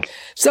having me.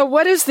 So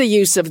what is the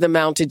use of the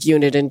mounted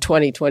unit in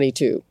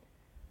 2022?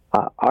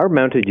 Our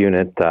mounted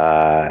unit,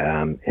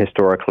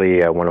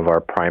 historically, one of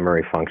our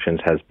primary functions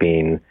has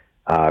been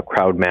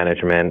crowd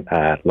management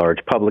at large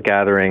public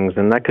gatherings,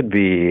 and that could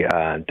be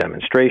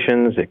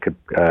demonstrations. It could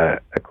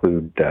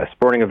include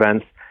sporting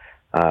events,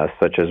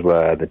 such as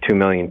the 2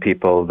 million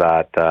people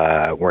that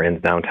were in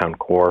downtown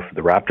core for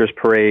the Raptors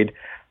Parade,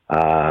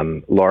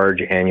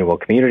 large annual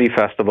community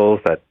festivals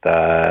that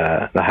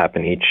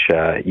happen each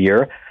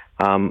year.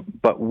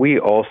 But we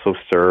also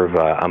serve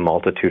a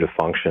multitude of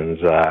functions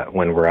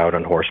when we're out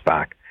on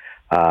horseback.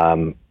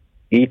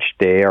 Each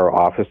day, our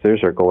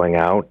officers are going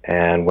out,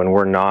 and when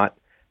we're not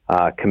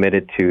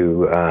committed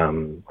to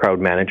crowd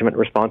management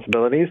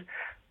responsibilities,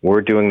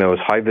 we're doing those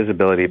high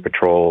visibility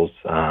patrols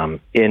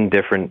in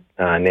different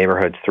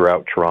neighborhoods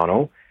throughout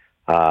Toronto.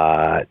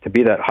 To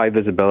be that high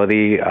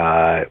visibility,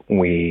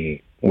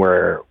 we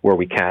where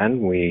we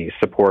can, we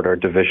support our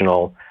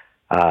divisional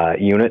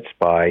units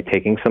by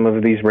taking some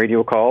of these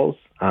radio calls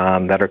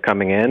that are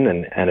coming in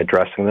and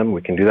addressing them.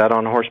 We can do that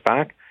on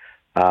horseback.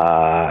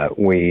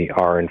 We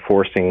are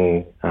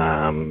enforcing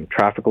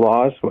traffic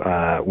laws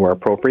where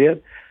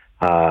appropriate.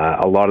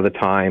 A lot of the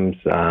times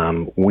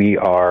we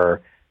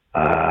are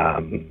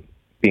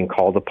being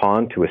called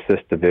upon to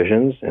assist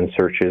divisions in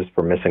searches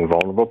for missing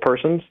vulnerable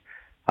persons.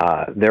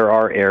 There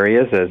are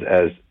areas,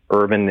 as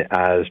urban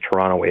as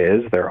Toronto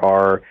is, there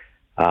are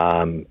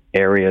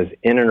areas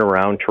in and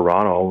around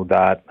Toronto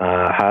that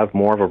have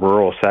more of a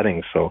rural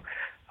setting. So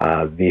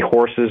the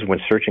horses, when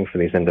searching for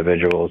these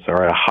individuals,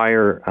 are at a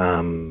higher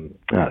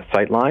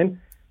sight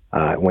line.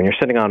 When you're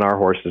sitting on our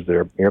horses,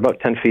 you're about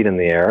 10 feet in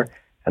the air,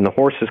 and the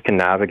horses can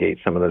navigate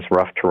some of this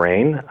rough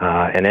terrain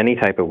in any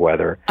type of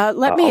weather a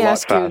lot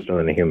faster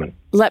than a human.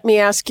 Let me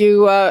ask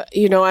you,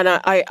 and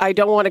I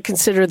don't want to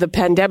consider the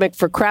pandemic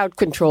for crowd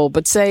control,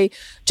 but say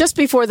just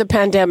before the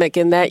pandemic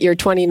in that year,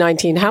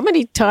 2019, how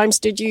many times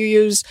did you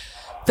use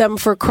them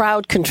for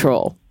crowd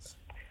control?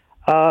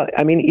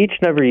 Each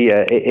and every,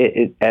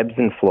 it ebbs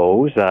and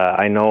flows.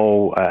 I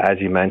know, as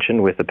you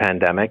mentioned, with the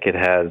pandemic, it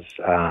has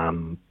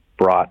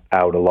brought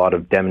out a lot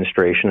of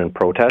demonstration and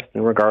protest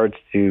in regards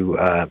to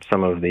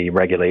some of the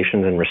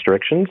regulations and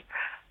restrictions.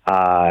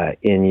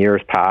 In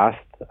years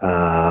past,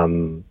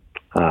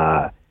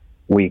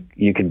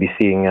 you could be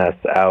seeing us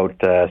out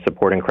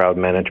supporting crowd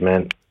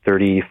management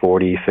 30,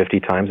 40, 50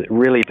 times. It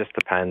really just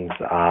depends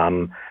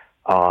on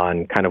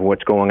kind of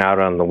what's going out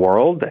on the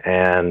world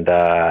and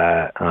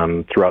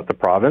throughout the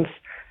province.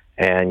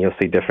 And you'll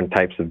see different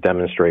types of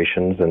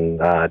demonstrations, and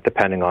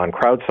depending on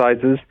crowd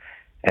sizes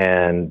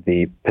and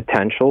the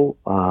potential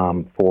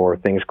for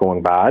things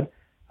going bad,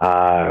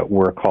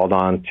 we're called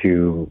on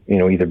to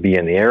either be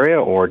in the area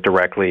or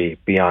directly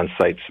be on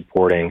site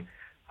supporting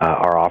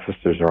our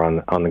officers are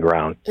on the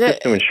ground,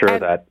 just to ensure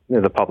that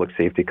the public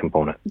safety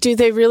component. Do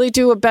they really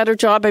do a better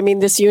job? I mean,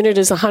 this unit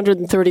is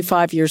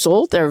 135 years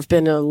old. There have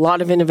been a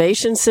lot of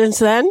innovation since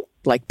then,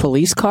 like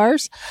police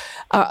cars.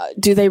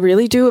 Do they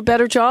really do a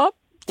better job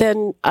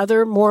than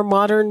other more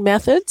modern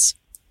methods?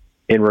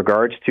 In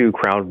regards to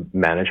crowd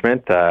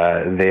management,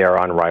 they are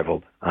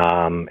unrivaled.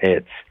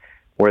 It's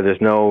where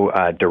there's no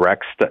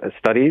direct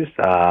studies.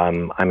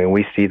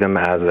 We see them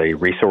as a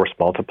resource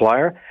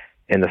multiplier,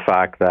 in the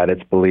fact that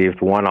it's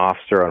believed one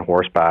officer on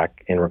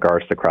horseback in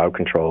regards to crowd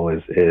control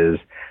is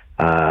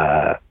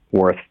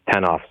worth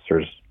 10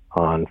 officers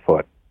on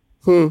foot.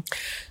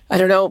 I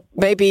don't know.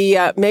 Maybe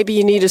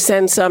you need to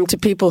send some to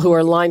people who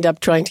are lined up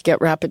trying to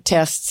get rapid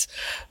tests.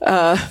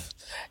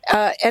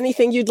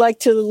 Anything you'd like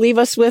to leave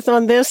us with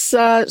on this,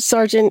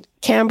 Sergeant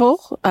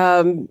Campbell,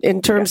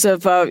 in terms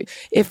of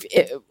if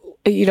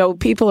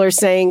people are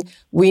saying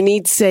we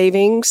need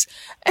savings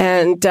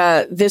and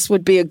this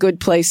would be a good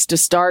place to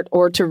start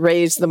or to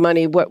raise the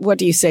money. What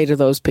do you say to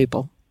those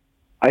people?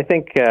 I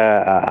think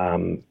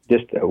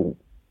just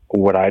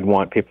what I'd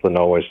want people to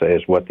know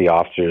is what the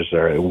officers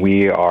are.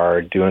 We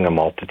are doing a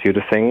multitude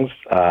of things,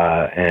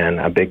 and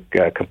a big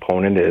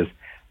component is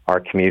our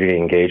community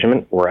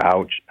engagement. We're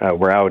out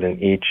in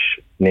each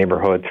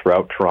neighborhood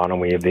throughout Toronto.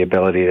 We have the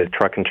ability to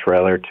truck and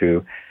trailer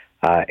to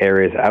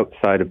areas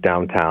outside of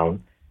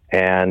downtown.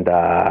 And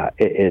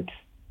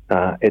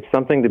it's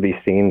something to be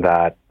seen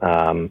that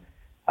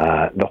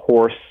the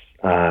horse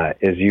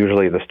is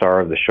usually the star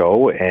of the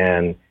show,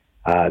 and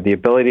the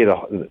ability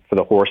for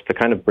the horse to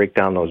kind of break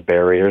down those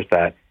barriers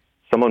that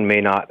someone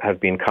may not have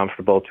been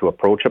comfortable to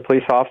approach a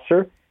police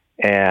officer,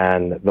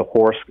 and the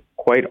horse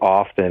quite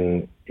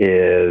often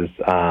has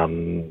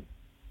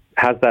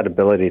that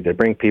ability to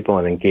bring people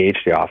and engage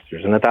the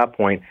officers. And at that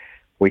point,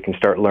 we can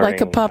start learning.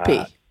 Like a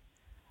puppy.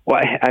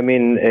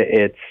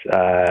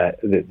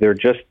 They're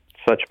just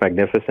such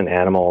magnificent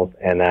animals,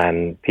 and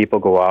then people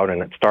go out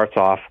and it starts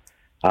off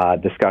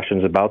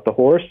discussions about the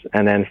horse,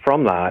 and then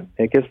from that,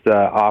 it gives the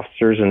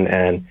officers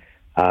and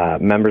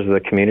members of the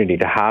community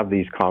to have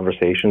these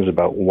conversations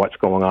about what's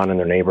going on in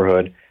their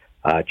neighborhood,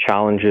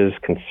 challenges,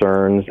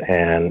 concerns,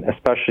 and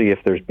especially if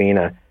there's been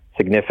a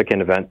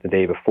significant event the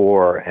day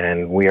before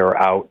and we are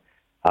out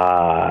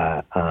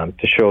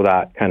to show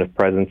that kind of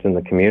presence in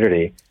the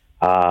community.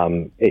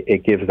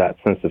 It gives that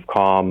sense of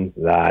calm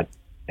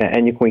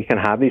we can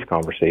have these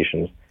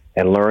conversations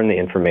and learn the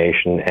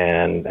information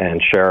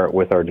and share it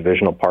with our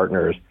divisional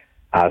partners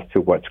as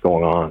to what's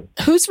going on.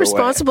 Who's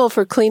responsible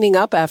for cleaning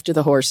up after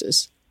the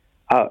horses?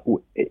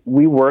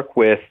 We work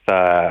with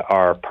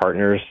our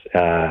partners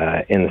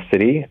in the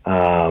city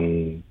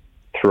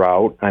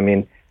throughout.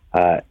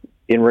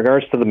 In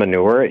regards to the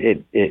manure,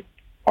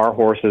 our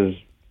horses'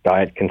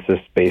 diet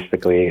consists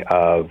basically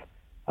of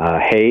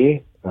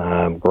hay,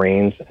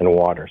 grains, and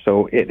water.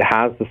 So it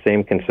has the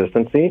same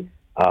consistency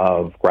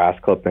of grass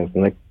clippings,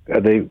 and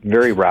they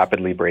very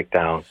rapidly break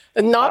down.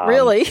 Not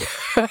really.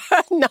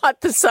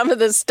 Not some of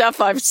the stuff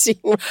I've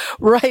seen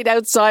right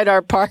outside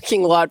our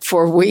parking lot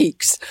for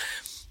weeks.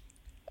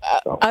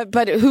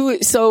 But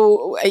who?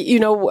 So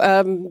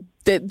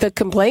the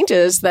complaint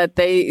is that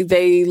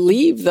they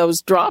leave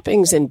those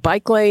droppings in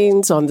bike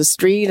lanes on the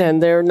street,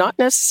 and they're not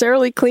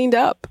necessarily cleaned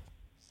up.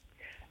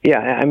 Yeah,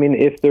 I mean,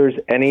 if there's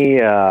any,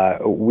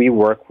 we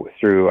work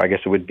through, I guess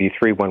it would be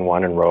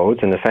 311 and roads,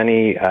 and if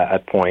any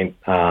at point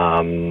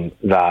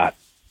that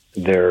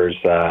there's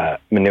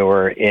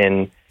manure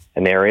in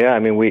an area, I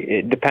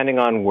mean, depending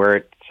on where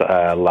it's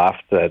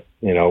left, that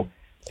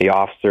the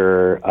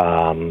officer,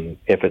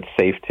 if it's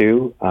safe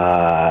to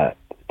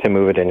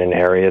move it in an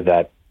area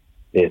that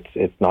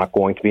it's not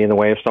going to be in the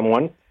way of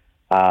someone,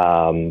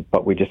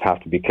 but we just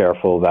have to be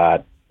careful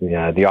that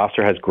the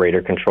officer has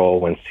greater control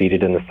when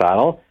seated in the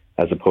saddle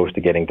as opposed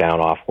to getting down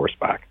off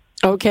horseback.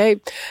 Okay.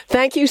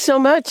 Thank you so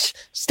much,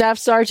 Staff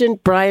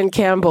Sergeant Brian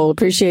Campbell.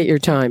 Appreciate your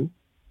time.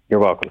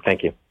 You're welcome.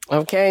 Thank you.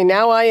 Okay,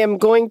 now I am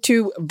going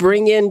to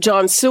bring in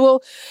John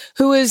Sewell,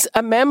 who is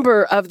a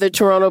member of the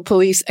Toronto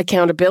Police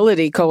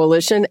Accountability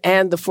Coalition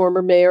and the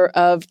former mayor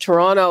of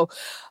Toronto.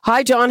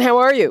 Hi, John. How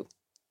are you?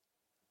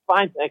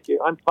 Fine, thank you.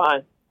 I'm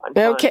fine.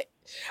 Okay.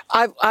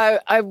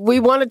 We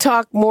want to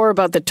talk more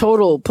about the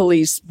total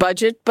police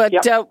budget, but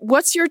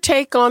what's your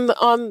take on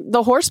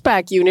the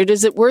horseback unit?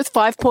 Is it worth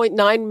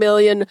 $5.9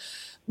 million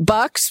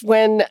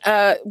when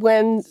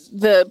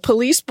the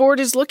police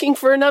board is looking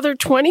for another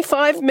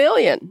 $25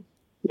 million?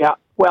 Yeah.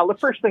 Well, the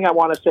first thing I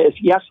want to say is,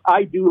 yes,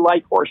 I do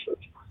like horses.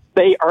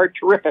 They are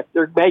terrific.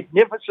 They're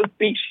magnificent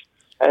beasts,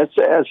 as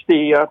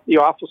the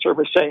officer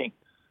was saying.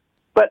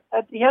 But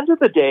at the end of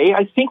the day,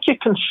 I think you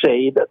can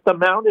say that the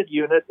mounted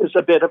unit is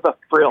a bit of a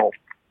frill.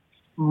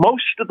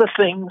 Most of the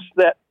things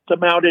that the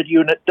mounted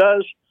unit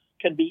does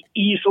can be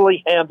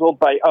easily handled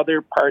by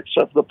other parts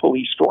of the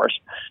police force,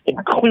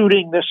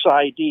 including this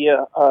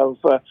idea of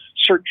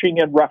searching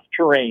in rough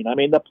terrain. I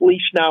mean, the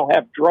police now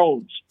have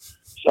drones.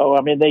 So,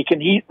 I mean,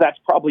 that's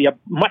probably a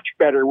much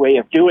better way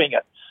of doing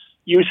it.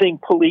 Using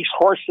police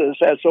horses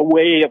as a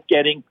way of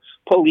getting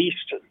police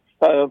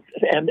and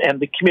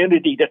the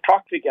community to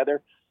talk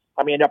together.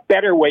 I mean, a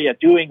better way of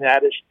doing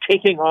that is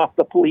taking off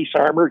the police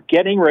armor,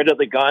 getting rid of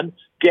the gun,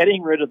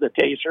 getting rid of the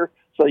taser,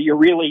 so you're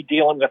really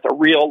dealing with a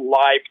real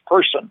live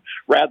person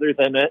rather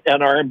than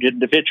an armed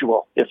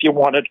individual, if you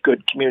wanted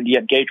good community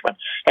engagement.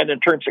 And in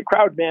terms of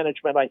crowd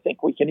management, I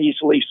think we can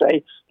easily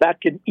say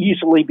that can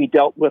easily be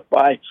dealt with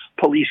by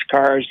police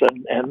cars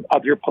and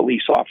other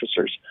police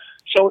officers.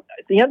 So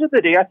at the end of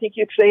the day, I think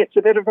you'd say it's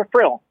a bit of a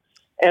frill.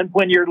 And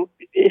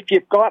if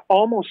you've got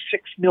almost $6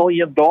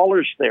 million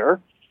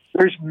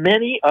there's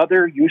many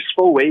other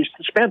useful ways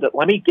to spend it.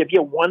 Let me give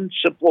you one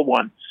simple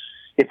one.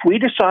 If we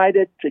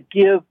decided to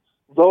give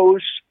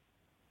those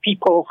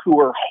people who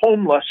are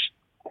homeless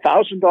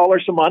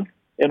 $1,000 a month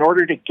in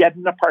order to get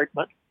an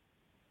apartment,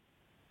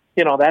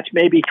 that's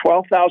maybe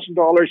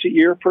 $12,000 a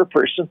year per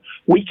person,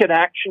 we could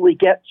actually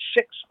get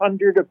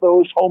 600 of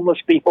those homeless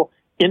people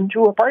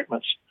into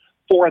apartments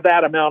for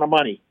that amount of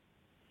money.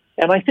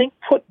 And I think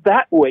put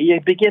that way,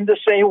 you begin to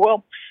say,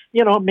 well,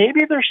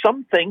 maybe there's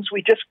some things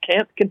we just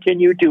can't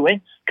continue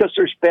doing because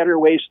there's better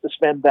ways to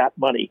spend that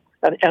money.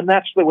 And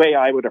that's the way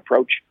I would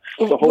approach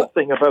the whole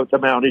thing about the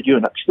mounted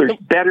units. There's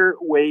better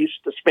ways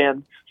to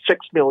spend $6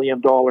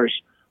 million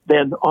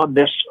than on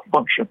this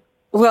function.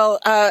 Well,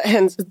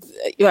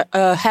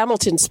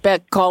 Hamilton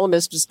Spec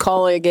columnist was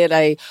calling it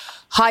a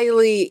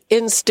highly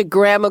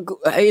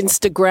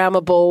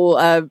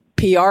Instagrammable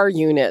PR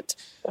unit.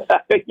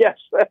 Yes,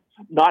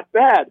 not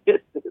bad.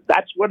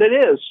 That's what it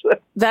is.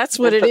 That's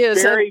what it is.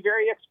 It's a very,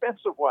 very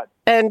expensive one.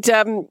 And,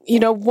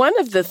 one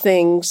of the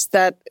things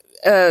that,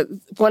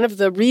 one of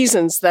the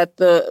reasons that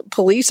the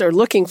police are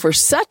looking for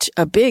such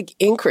a big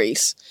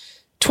increase,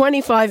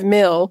 $25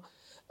 million,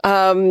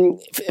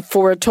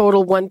 for a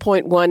total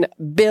 $1.1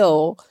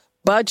 billion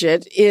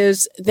budget,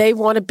 is they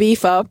want to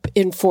beef up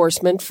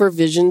enforcement for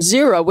Vision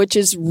Zero, which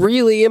is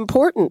really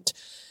important.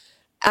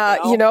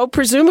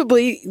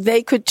 Presumably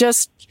they could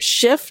just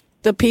shift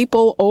the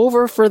people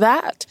over for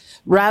that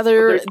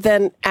rather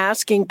than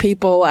asking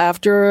people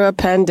after a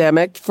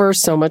pandemic for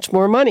so much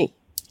more money.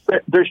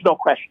 There's no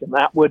question.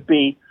 That would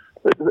be,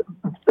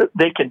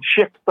 they can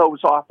shift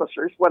those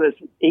officers. What is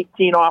it,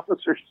 18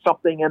 officers,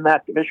 something in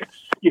that division?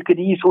 You could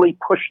easily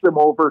push them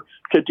over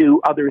to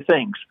do other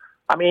things.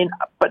 I mean,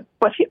 but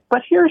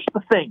here's the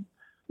thing.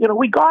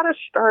 We got to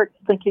start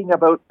thinking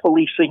about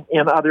policing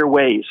in other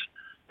ways.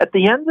 At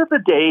the end of the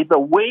day, the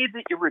way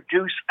that you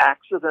reduce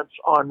accidents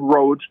on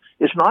roads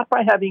is not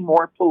by having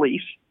more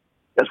police,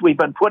 because we've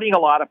been putting a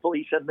lot of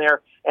police in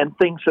there and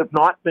things have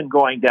not been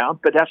going down.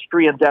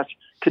 Pedestrian deaths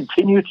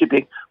continue to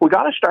be. We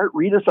got to start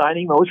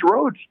redesigning those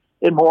roads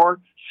in more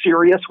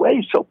serious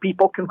ways so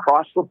people can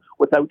cross them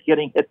without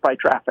getting hit by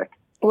traffic.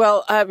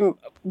 Well,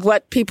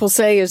 what people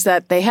say is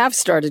that they have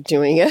started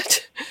doing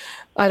it.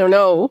 I don't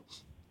know.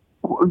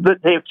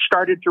 They've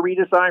started to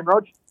redesign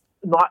roads?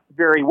 Not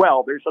very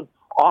well. There's an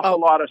awful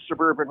lot of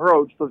suburban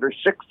roads that are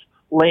 6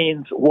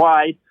 lanes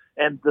wide,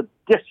 and the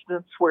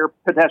distance where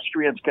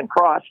pedestrians can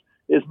cross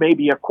is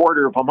maybe a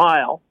quarter of a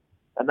mile.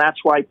 And that's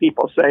why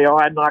people say,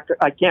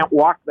 I can't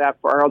walk that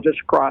far, I'll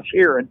just cross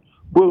here, and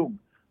boom.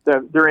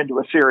 they're into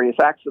a serious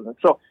accident.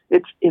 So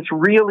it's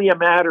really a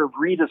matter of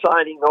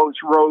redesigning those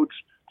roads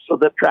so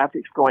that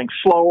traffic's going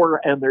slower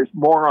and there's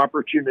more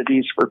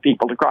opportunities for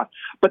people to cross.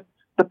 But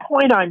the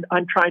point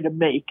I'm trying to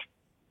make,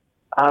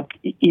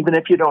 even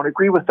if you don't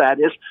agree with that,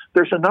 is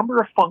there's a number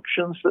of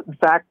functions that, in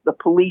fact, the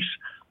police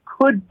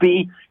could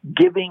be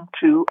giving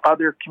to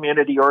other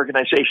community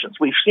organizations.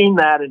 We've seen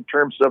that in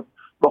terms of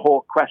the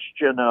whole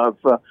question of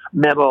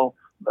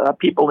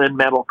people in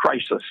mental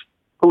crisis.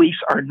 Police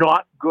are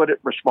not good at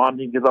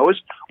responding to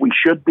those. We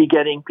should be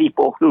getting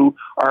people who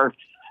are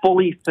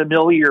fully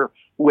familiar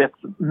with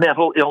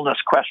mental illness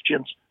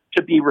questions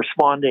to be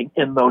responding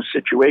in those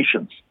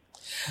situations.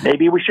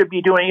 Maybe we should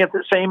be doing it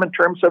the same in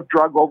terms of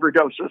drug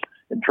overdoses,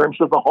 in terms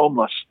of the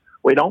homeless.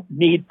 We don't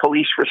need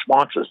police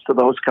responses to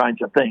those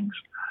kinds of things.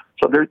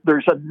 So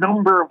there's a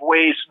number of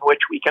ways in which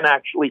we can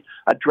actually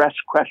address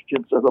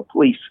questions of the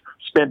police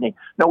spending.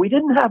 Now, we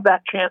didn't have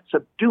that chance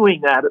of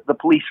doing that at the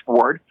police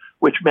board,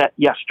 which met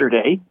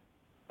yesterday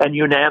and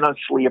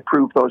unanimously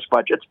approved those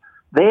budgets.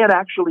 They had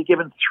actually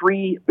given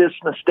 3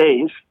 business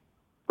days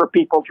for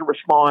people to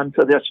respond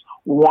to this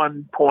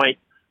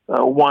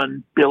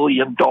 $1.1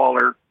 billion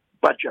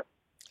budget,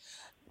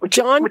 which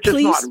is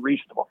not a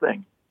reasonable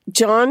thing.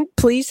 John,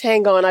 please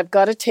hang on. I've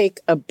got to take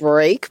a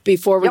break.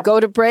 Before we go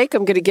to break,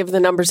 I'm going to give the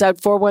numbers out.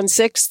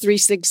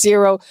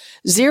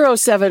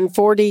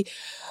 416-360-0740.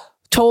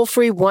 Toll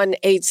free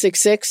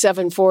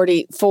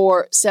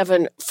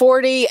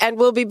 1-866-740-4740. And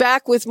we'll be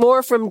back with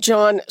more from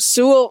John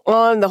Sewell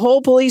on the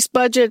whole police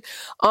budget,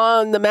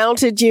 on the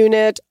mounted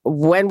unit,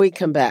 when we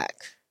come back.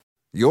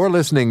 You're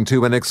listening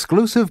to an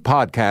exclusive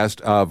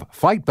podcast of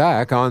Fight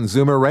Back on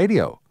Zoomer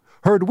Radio.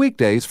 Heard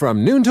weekdays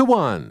from noon to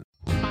 1.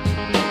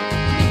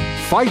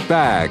 Fight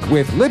Back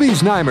with Libby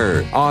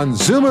Znaimer on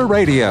Zoomer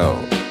Radio.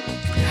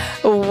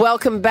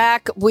 Welcome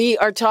back. We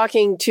are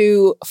talking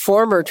to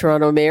former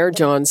Toronto Mayor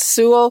John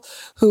Sewell,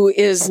 who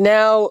is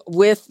now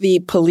with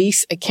the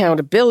Police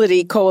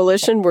Accountability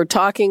Coalition. We're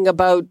talking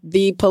about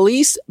the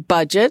police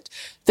budget.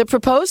 The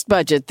proposed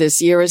budget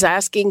this year is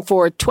asking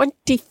for a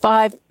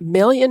 $25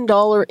 million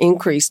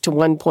increase to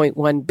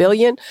 $1.1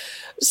 billion.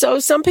 So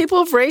some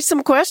people have raised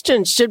some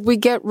questions. Should we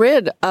get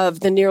rid of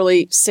the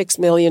nearly $6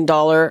 million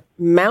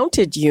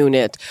mounted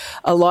unit?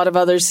 A lot of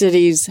other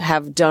cities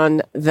have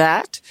done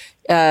that.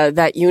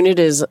 That unit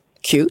is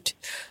cute,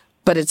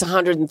 but it's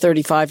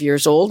 135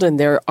 years old, and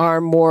there are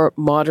more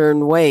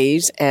modern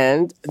ways,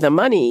 and the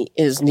money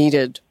is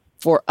needed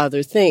for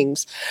other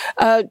things.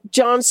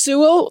 John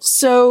Sewell,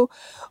 so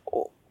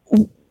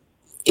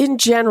in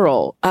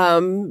general,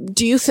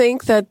 do you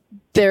think that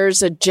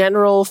there's a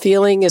general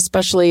feeling,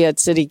 especially at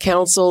City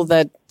Council,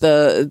 that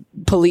the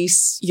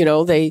police,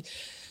 they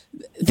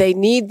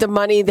need the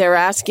money they're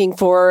asking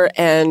for,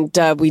 and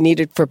we need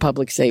it for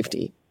public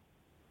safety?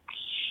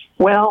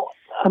 Well,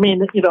 I mean,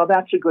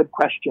 that's a good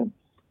question.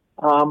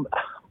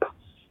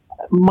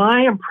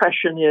 My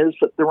impression is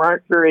that there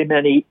aren't very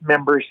many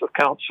members of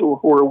council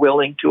who are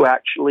willing to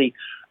actually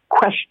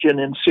question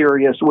in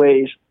serious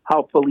ways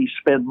how police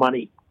spend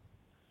money.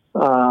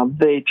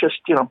 They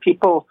just,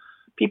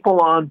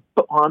 people on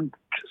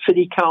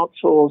city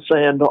councils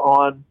and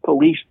on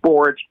police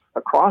boards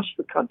across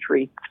the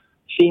country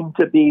seem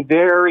to be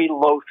very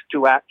loath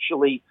to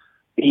actually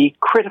be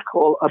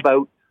critical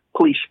about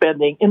police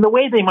spending in the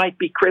way they might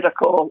be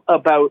critical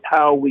about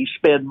how we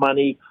spend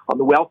money on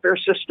the welfare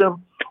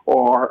system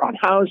or on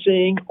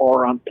housing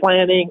or on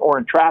planning or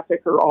in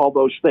traffic or all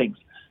those things.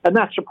 And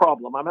that's a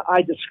problem.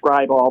 I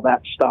describe all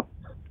that stuff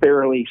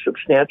fairly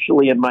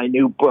substantially in my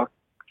new book,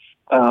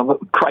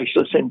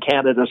 Crisis in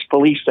Canada's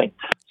Policing.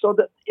 So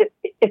that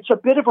it's a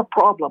bit of a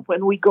problem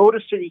when we go to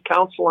City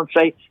Council and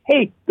say,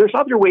 hey, there's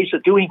other ways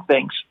of doing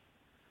things.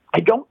 I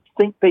don't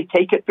think they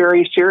take it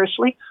very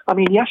seriously. I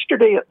mean,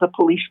 yesterday at the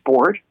police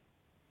board,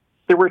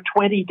 there were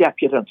 20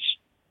 deputants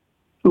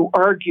who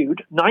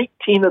argued,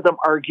 19 of them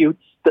argued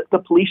that the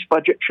police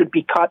budget should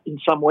be cut in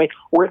some way,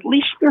 or at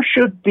least there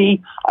should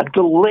be a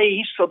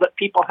delay so that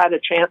people had a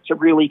chance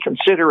of really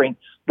considering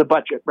the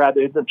budget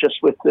rather than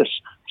just with this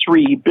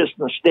 3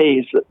 business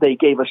days that they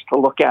gave us to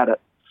look at it.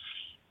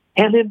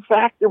 And in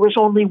fact, there was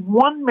only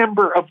one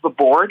member of the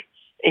board,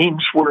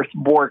 Ainsworth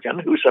Morgan,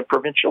 who's a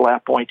provincial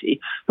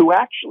appointee, who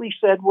actually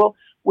said, well,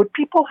 would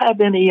people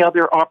have any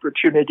other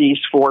opportunities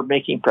for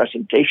making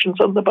presentations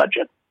on the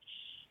budget?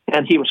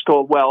 And he was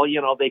told, well,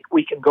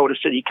 we can go to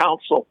City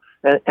Council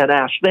and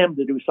ask them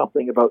to do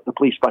something about the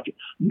police budget.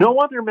 No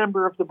other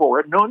member of the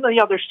board, none of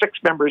the other 6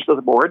 members of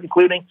the board,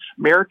 including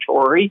Mayor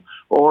Tory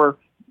or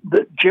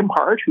Jim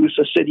Hart, who's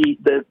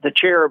the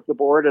chair of the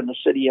board and the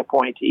city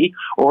appointee,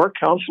 or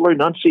Councillor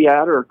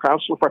Nunciata or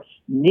Councillor Ford,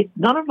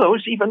 none of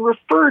those even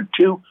referred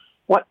to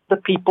what the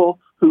people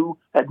who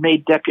had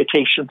made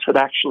deputations had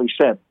actually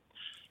said.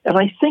 And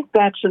I think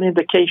that's an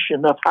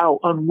indication of how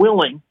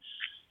unwilling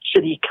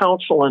City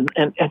Council and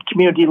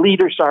community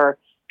leaders are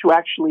to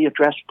actually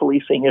address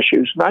policing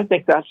issues. And I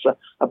think that's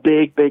a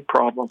big, big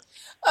problem.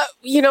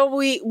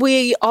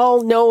 We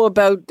all know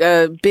about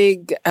a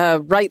big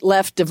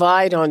right-left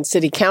divide on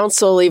city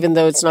council, even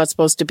though it's not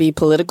supposed to be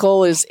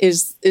political.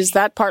 Is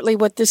that partly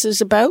what this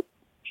is about?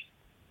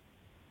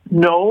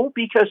 No,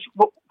 because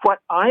what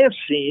I have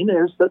seen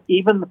is that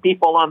even the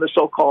people on the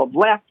so-called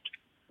left,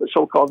 the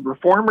so-called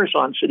reformers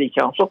on city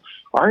council,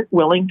 aren't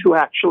willing to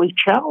actually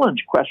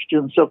challenge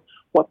questions of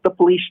what the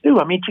police do.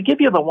 I mean, to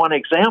give you the one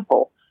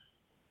example,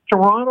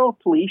 Toronto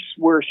police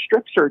were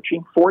strip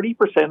searching 40%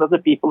 of the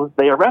people that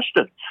they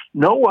arrested.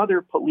 No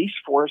other police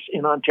force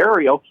in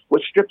Ontario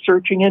was strip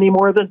searching any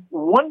more than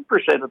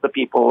 1% of the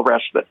people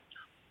arrested.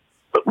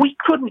 But we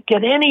couldn't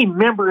get any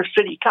member of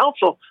city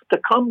council to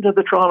come to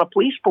the Toronto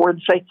Police Board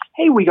and say,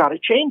 hey, we got to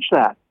change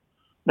that.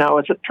 Now,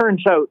 as it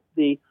turns out,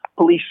 the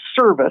police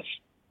service,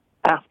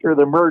 after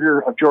the murder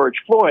of George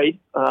Floyd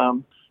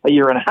a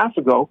year and a half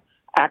ago,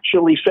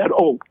 actually said,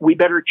 oh, we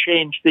better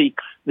change the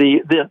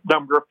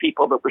number of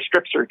people that were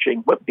strip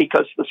searching, but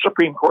because the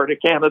Supreme Court of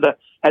Canada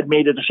had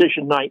made a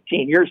decision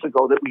 19 years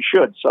ago that we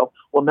should. So,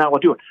 well, now we'll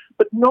do it.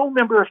 But no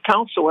member of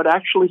council had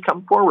actually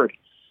come forward.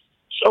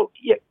 So,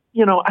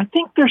 I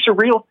think there's a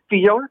real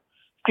fear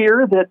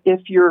that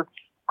if you're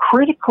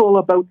critical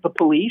about the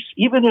police,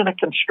 even in a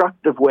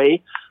constructive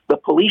way, the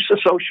police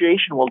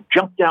association will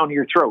jump down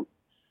your throat.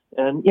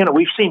 And,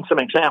 we've seen some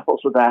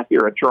examples of that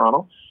here at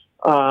Toronto.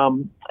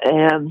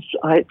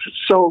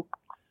 So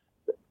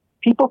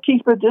people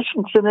keep a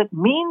distance, and it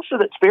means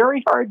that it's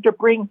very hard to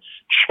bring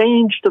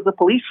change to the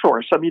police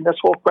force. I mean, this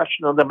whole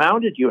question of the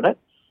mounted unit.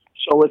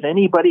 So is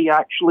anybody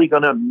actually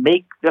going to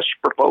make this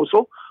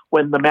proposal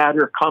when the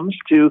matter comes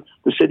to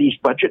the city's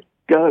budget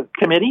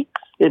committee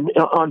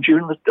on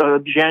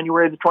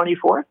January the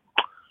 24th?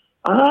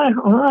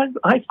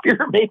 I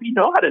fear maybe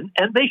not,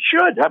 and they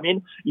should. I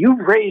mean,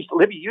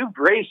 Libby, you've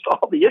raised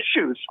all the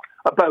issues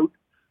about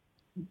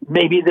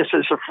maybe this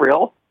is a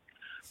frill,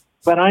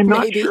 but I'm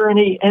not sure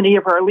any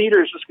of our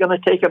leaders is going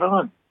to take it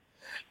on.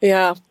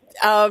 Yeah.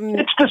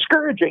 It's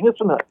discouraging,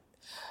 isn't it?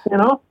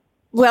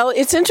 Well,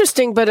 it's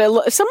interesting, but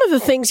some of the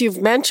things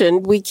you've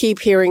mentioned, we keep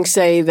hearing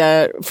say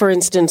that, for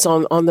instance,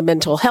 on the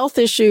mental health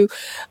issue,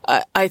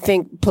 I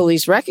think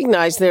police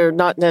recognize they're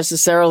not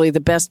necessarily the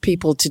best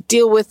people to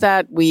deal with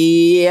that.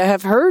 We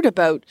have heard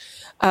about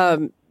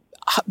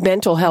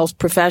mental health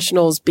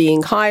professionals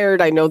being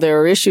hired. I know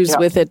there are issues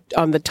with it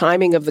on the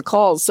timing of the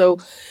calls. So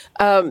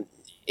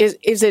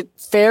is it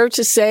fair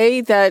to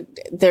say that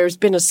there's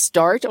been a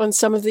start on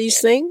some of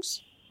these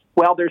things?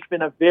 Well, there's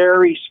been a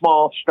very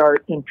small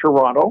start in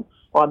Toronto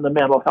on the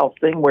mental health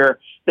thing, where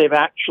they've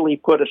actually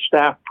put a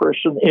staff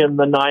person in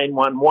the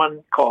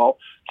 911 call,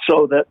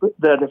 so that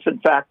if in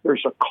fact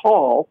there's a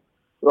call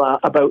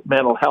about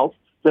mental health,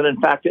 then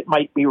in fact it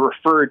might be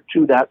referred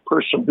to that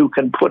person who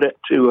can put it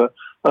to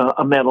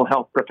a mental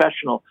health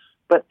professional.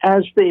 But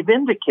as they've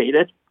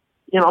indicated,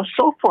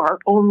 so far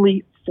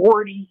only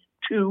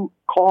 42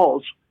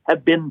 calls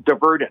have been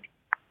diverted,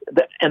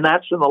 and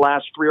that's in the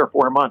last 3 or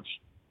 4 months.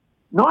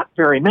 Not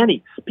very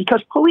many,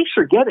 because police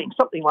are getting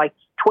something like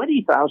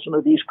 20,000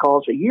 of these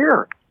calls a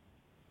year.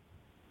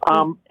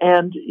 So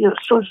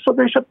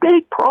there's a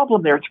big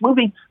problem there. It's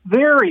moving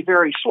very,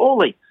 very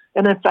slowly.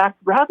 And in fact,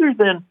 rather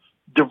than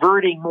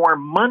diverting more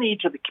money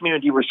to the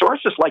community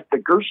resources like the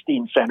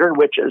Gerstein Center,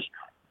 which is,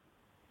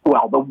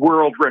 the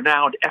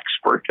world-renowned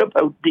expert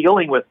about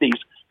dealing with these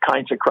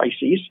kinds of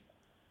crises,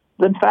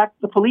 in fact,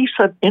 the police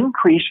have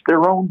increased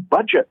their own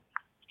budget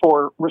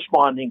for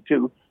responding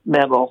to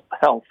mental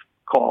health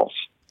calls.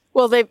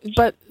 Well,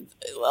 but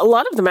a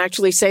lot of them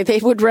actually say they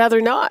would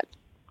rather not.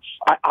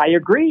 I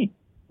agree.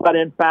 But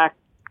in fact,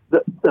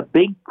 the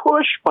big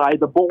push by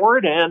the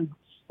board and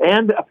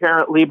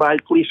apparently by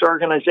police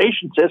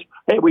organizations is,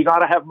 hey, we got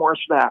to have more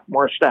staff.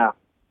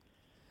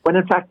 When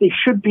in fact, they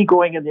should be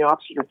going in the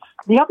opposite direction.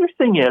 The other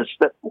thing is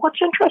that what's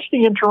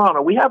interesting in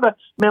Toronto, we have a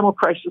mental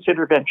crisis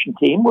intervention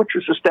team, which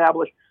was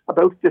established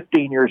about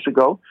 15 years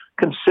ago,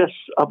 consists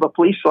of a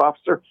police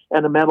officer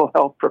and a mental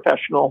health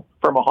professional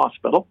from a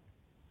hospital.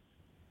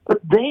 But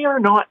they are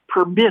not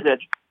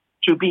permitted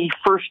to be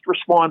first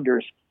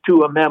responders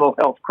to a mental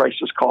health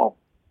crisis call.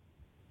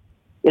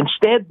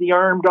 Instead, the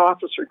armed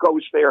officer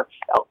goes there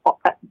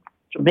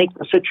to make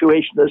the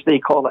situation, as they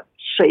call it,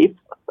 safe.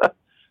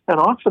 And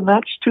often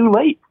that's too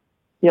late,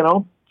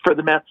 for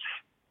the men.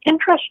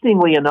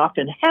 Interestingly enough,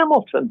 in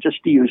Hamilton,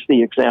 just to use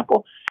the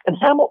example, in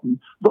Hamilton,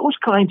 those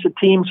kinds of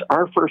teams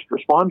are first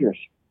responders.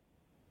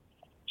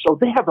 So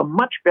they have a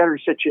much better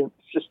system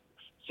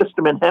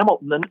in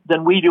Hamilton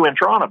than we do in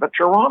Toronto, but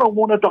Toronto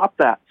won't adopt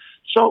that.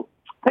 So,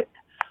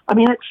 I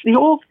mean, it's the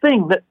old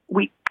thing that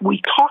we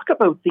talk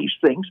about these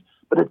things,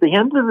 but at the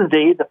end of the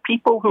day, the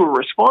people who are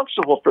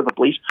responsible for the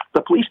police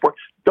board,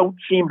 don't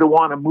seem to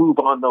want to move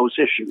on those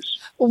issues.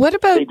 What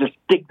about, they just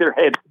dig their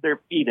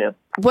feet in.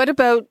 What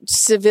about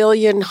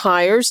civilian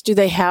hires? Do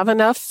they have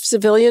enough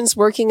civilians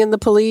working in the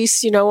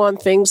police, on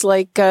things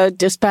like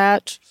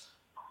dispatch?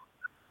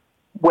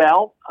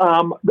 Well,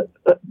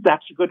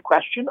 that's a good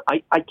question.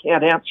 I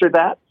can't answer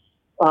that.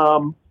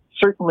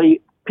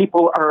 Certainly,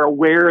 People are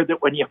aware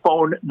that when you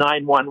phone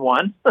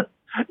 911,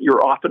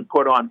 you're often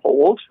put on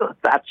hold.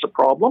 That's a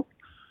problem.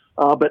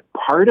 But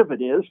part of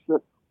it is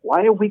that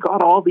why have we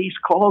got all these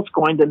calls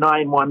going to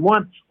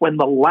 911 when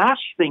the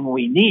last thing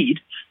we need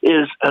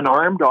is an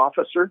armed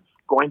officer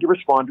going to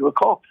respond to a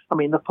call? I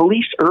mean, the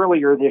police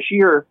earlier this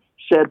year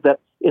said that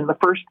in the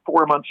first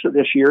 4 months of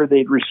this year,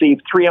 they'd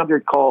received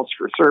 300 calls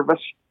for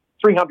service,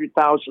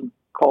 300,000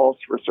 calls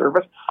for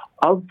service,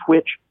 of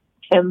which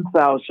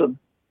 10,000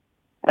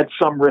 had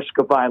some risk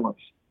of violence.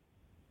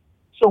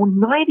 So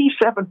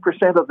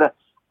 97% of the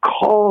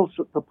calls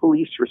that the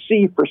police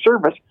receive for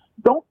service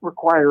don't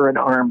require an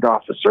armed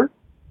officer.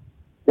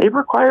 They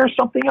require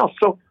something else.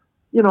 So,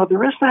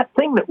 there is that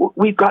thing that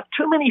we've got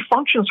too many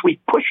functions we've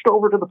pushed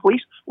over to the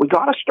police. We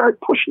got to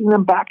start pushing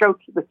them back out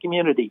to the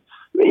community.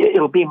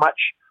 It'll be much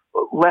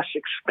less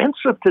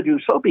expensive to do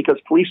so because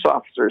police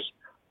officers,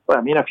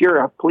 if you're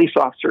a police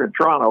officer in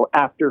Toronto,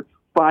 after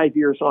 5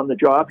 years on the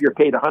job, you're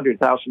paid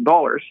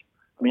 $100,000.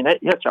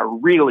 It's a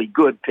really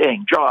good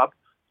paying job.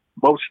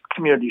 Most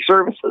community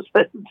services,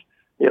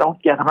 you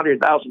don't get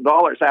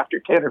 $100,000 after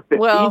 10 or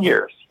 15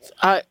 years.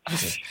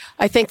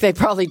 I think they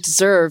probably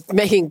deserve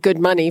making good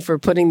money for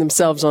putting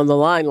themselves on the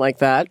line like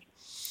that.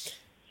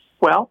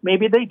 Well,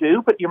 maybe they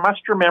do, but you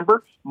must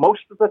remember,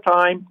 most of the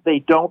time, they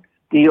don't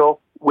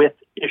deal with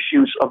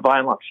issues of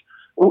violence.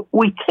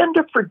 We tend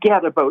to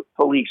forget about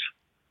police.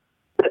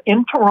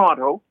 In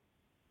Toronto,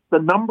 the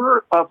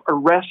number of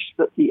arrests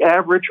that the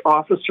average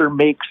officer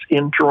makes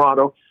in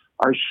Toronto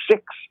are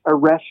 6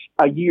 arrests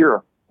a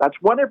year. That's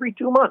 1 every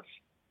 2 months.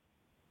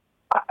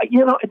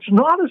 It's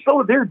not as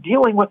though they're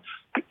dealing with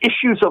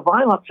issues of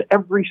violence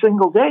every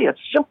single day. It's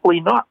simply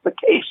not the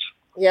case.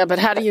 Yeah, but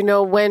how do you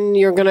know when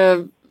you're going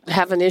to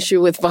have an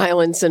issue with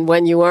violence and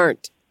when you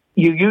aren't?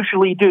 You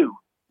usually do.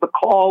 The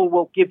call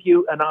will give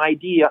you an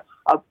idea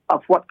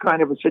of what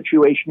kind of a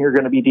situation you're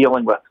going to be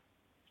dealing with.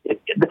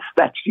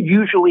 That's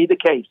usually the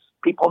case.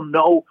 People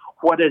know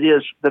what it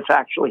is that's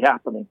actually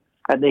happening.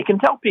 And they can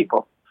tell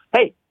people,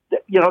 hey,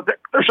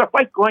 there's a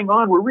fight going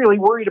on. We're really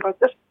worried about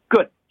this.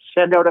 Good.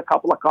 Send out a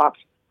couple of cops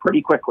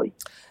pretty quickly.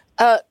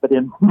 But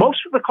most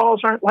of the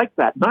calls aren't like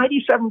that.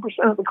 97%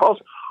 of the calls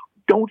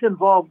don't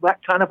involve that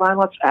kind of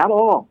violence at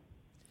all.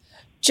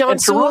 John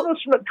Sewell,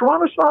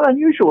 Toronto's not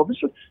unusual.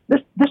 This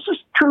is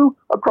true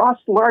across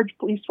large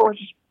police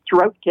forces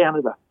throughout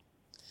Canada.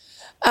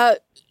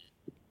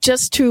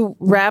 Just to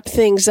wrap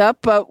things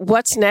up,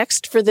 what's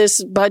next for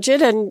this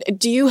budget? And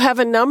do you have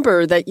a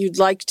number that you'd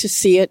like to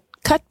see it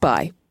cut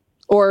by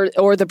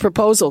or the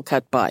proposal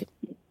cut by?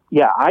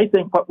 Yeah, I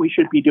think what we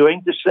should be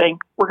doing is saying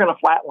we're going to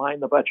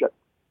flatline the budget.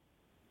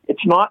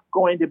 It's not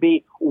going to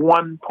be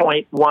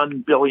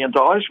 $1.1 billion.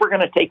 We're going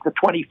to take the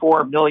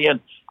 $24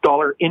 million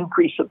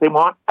increase that they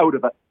want out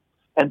of it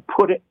and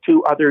put it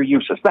to other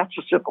uses. That's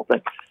a simple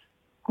thing.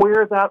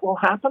 Where that will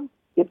happen,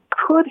 it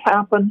could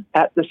happen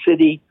at the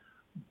city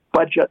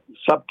budget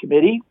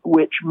subcommittee,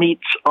 which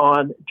meets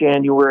on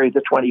January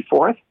the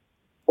 24th,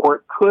 or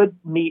it could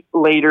meet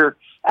later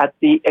at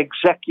the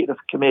executive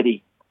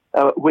committee,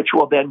 which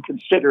will then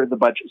consider the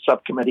budget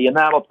subcommittee, and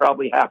that'll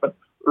probably happen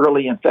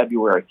early in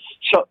February.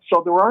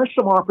 So there are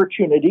some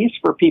opportunities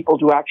for people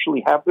to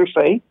actually have their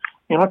say,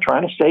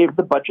 trying to save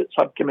the budget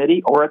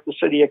subcommittee or at the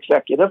city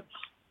executive.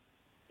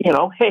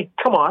 Hey,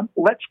 come on,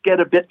 let's get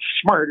a bit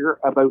smarter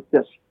about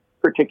this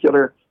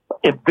particular,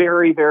 a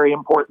very, very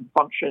important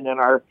function in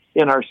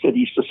our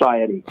city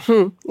society.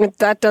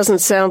 That doesn't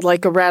sound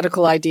like a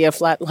radical idea,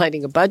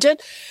 flatlining a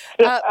budget.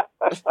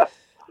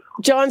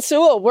 John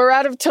Sewell, we're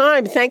out of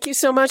time. Thank you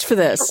so much for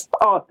this.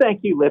 Oh,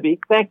 thank you, Libby.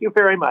 Thank you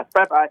very much.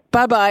 Bye-bye.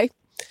 Bye-bye.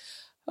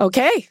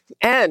 Okay.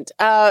 And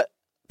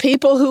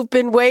people who've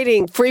been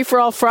waiting, Free for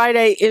All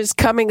Friday is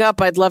coming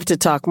up. I'd love to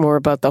talk more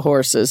about the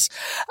horses.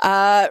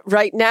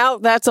 Right now,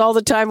 that's all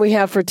the time we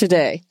have for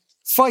today.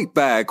 Fight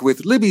Back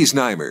with Libby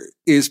Znaimer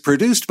is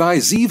produced by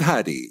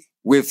Zwibel,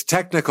 with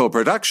technical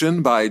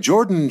production by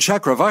Jordan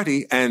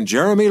Chakravarti and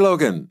Jeremy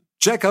Logan.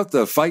 Check out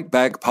the Fight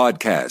Back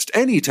podcast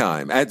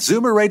anytime at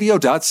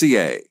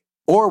zoomerradio.ca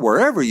or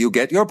wherever you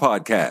get your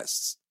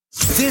podcasts.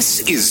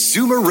 This is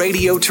Zoomer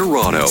Radio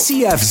Toronto,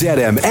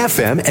 CFZM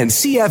FM and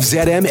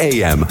CFZM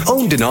AM,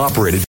 owned and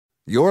operated.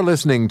 You're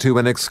listening to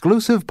an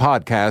exclusive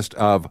podcast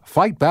of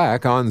Fight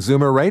Back on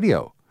Zoomer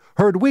Radio.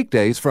 Heard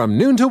weekdays from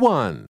noon to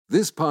 1.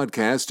 This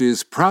podcast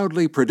is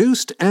proudly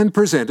produced and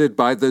presented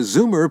by the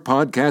Zoomer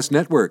Podcast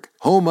Network,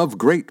 home of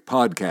great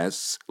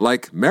podcasts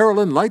like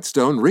Marilyn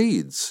Lightstone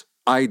Reads,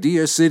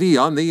 Idea City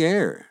on the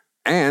Air,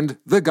 and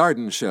The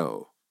Garden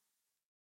Show.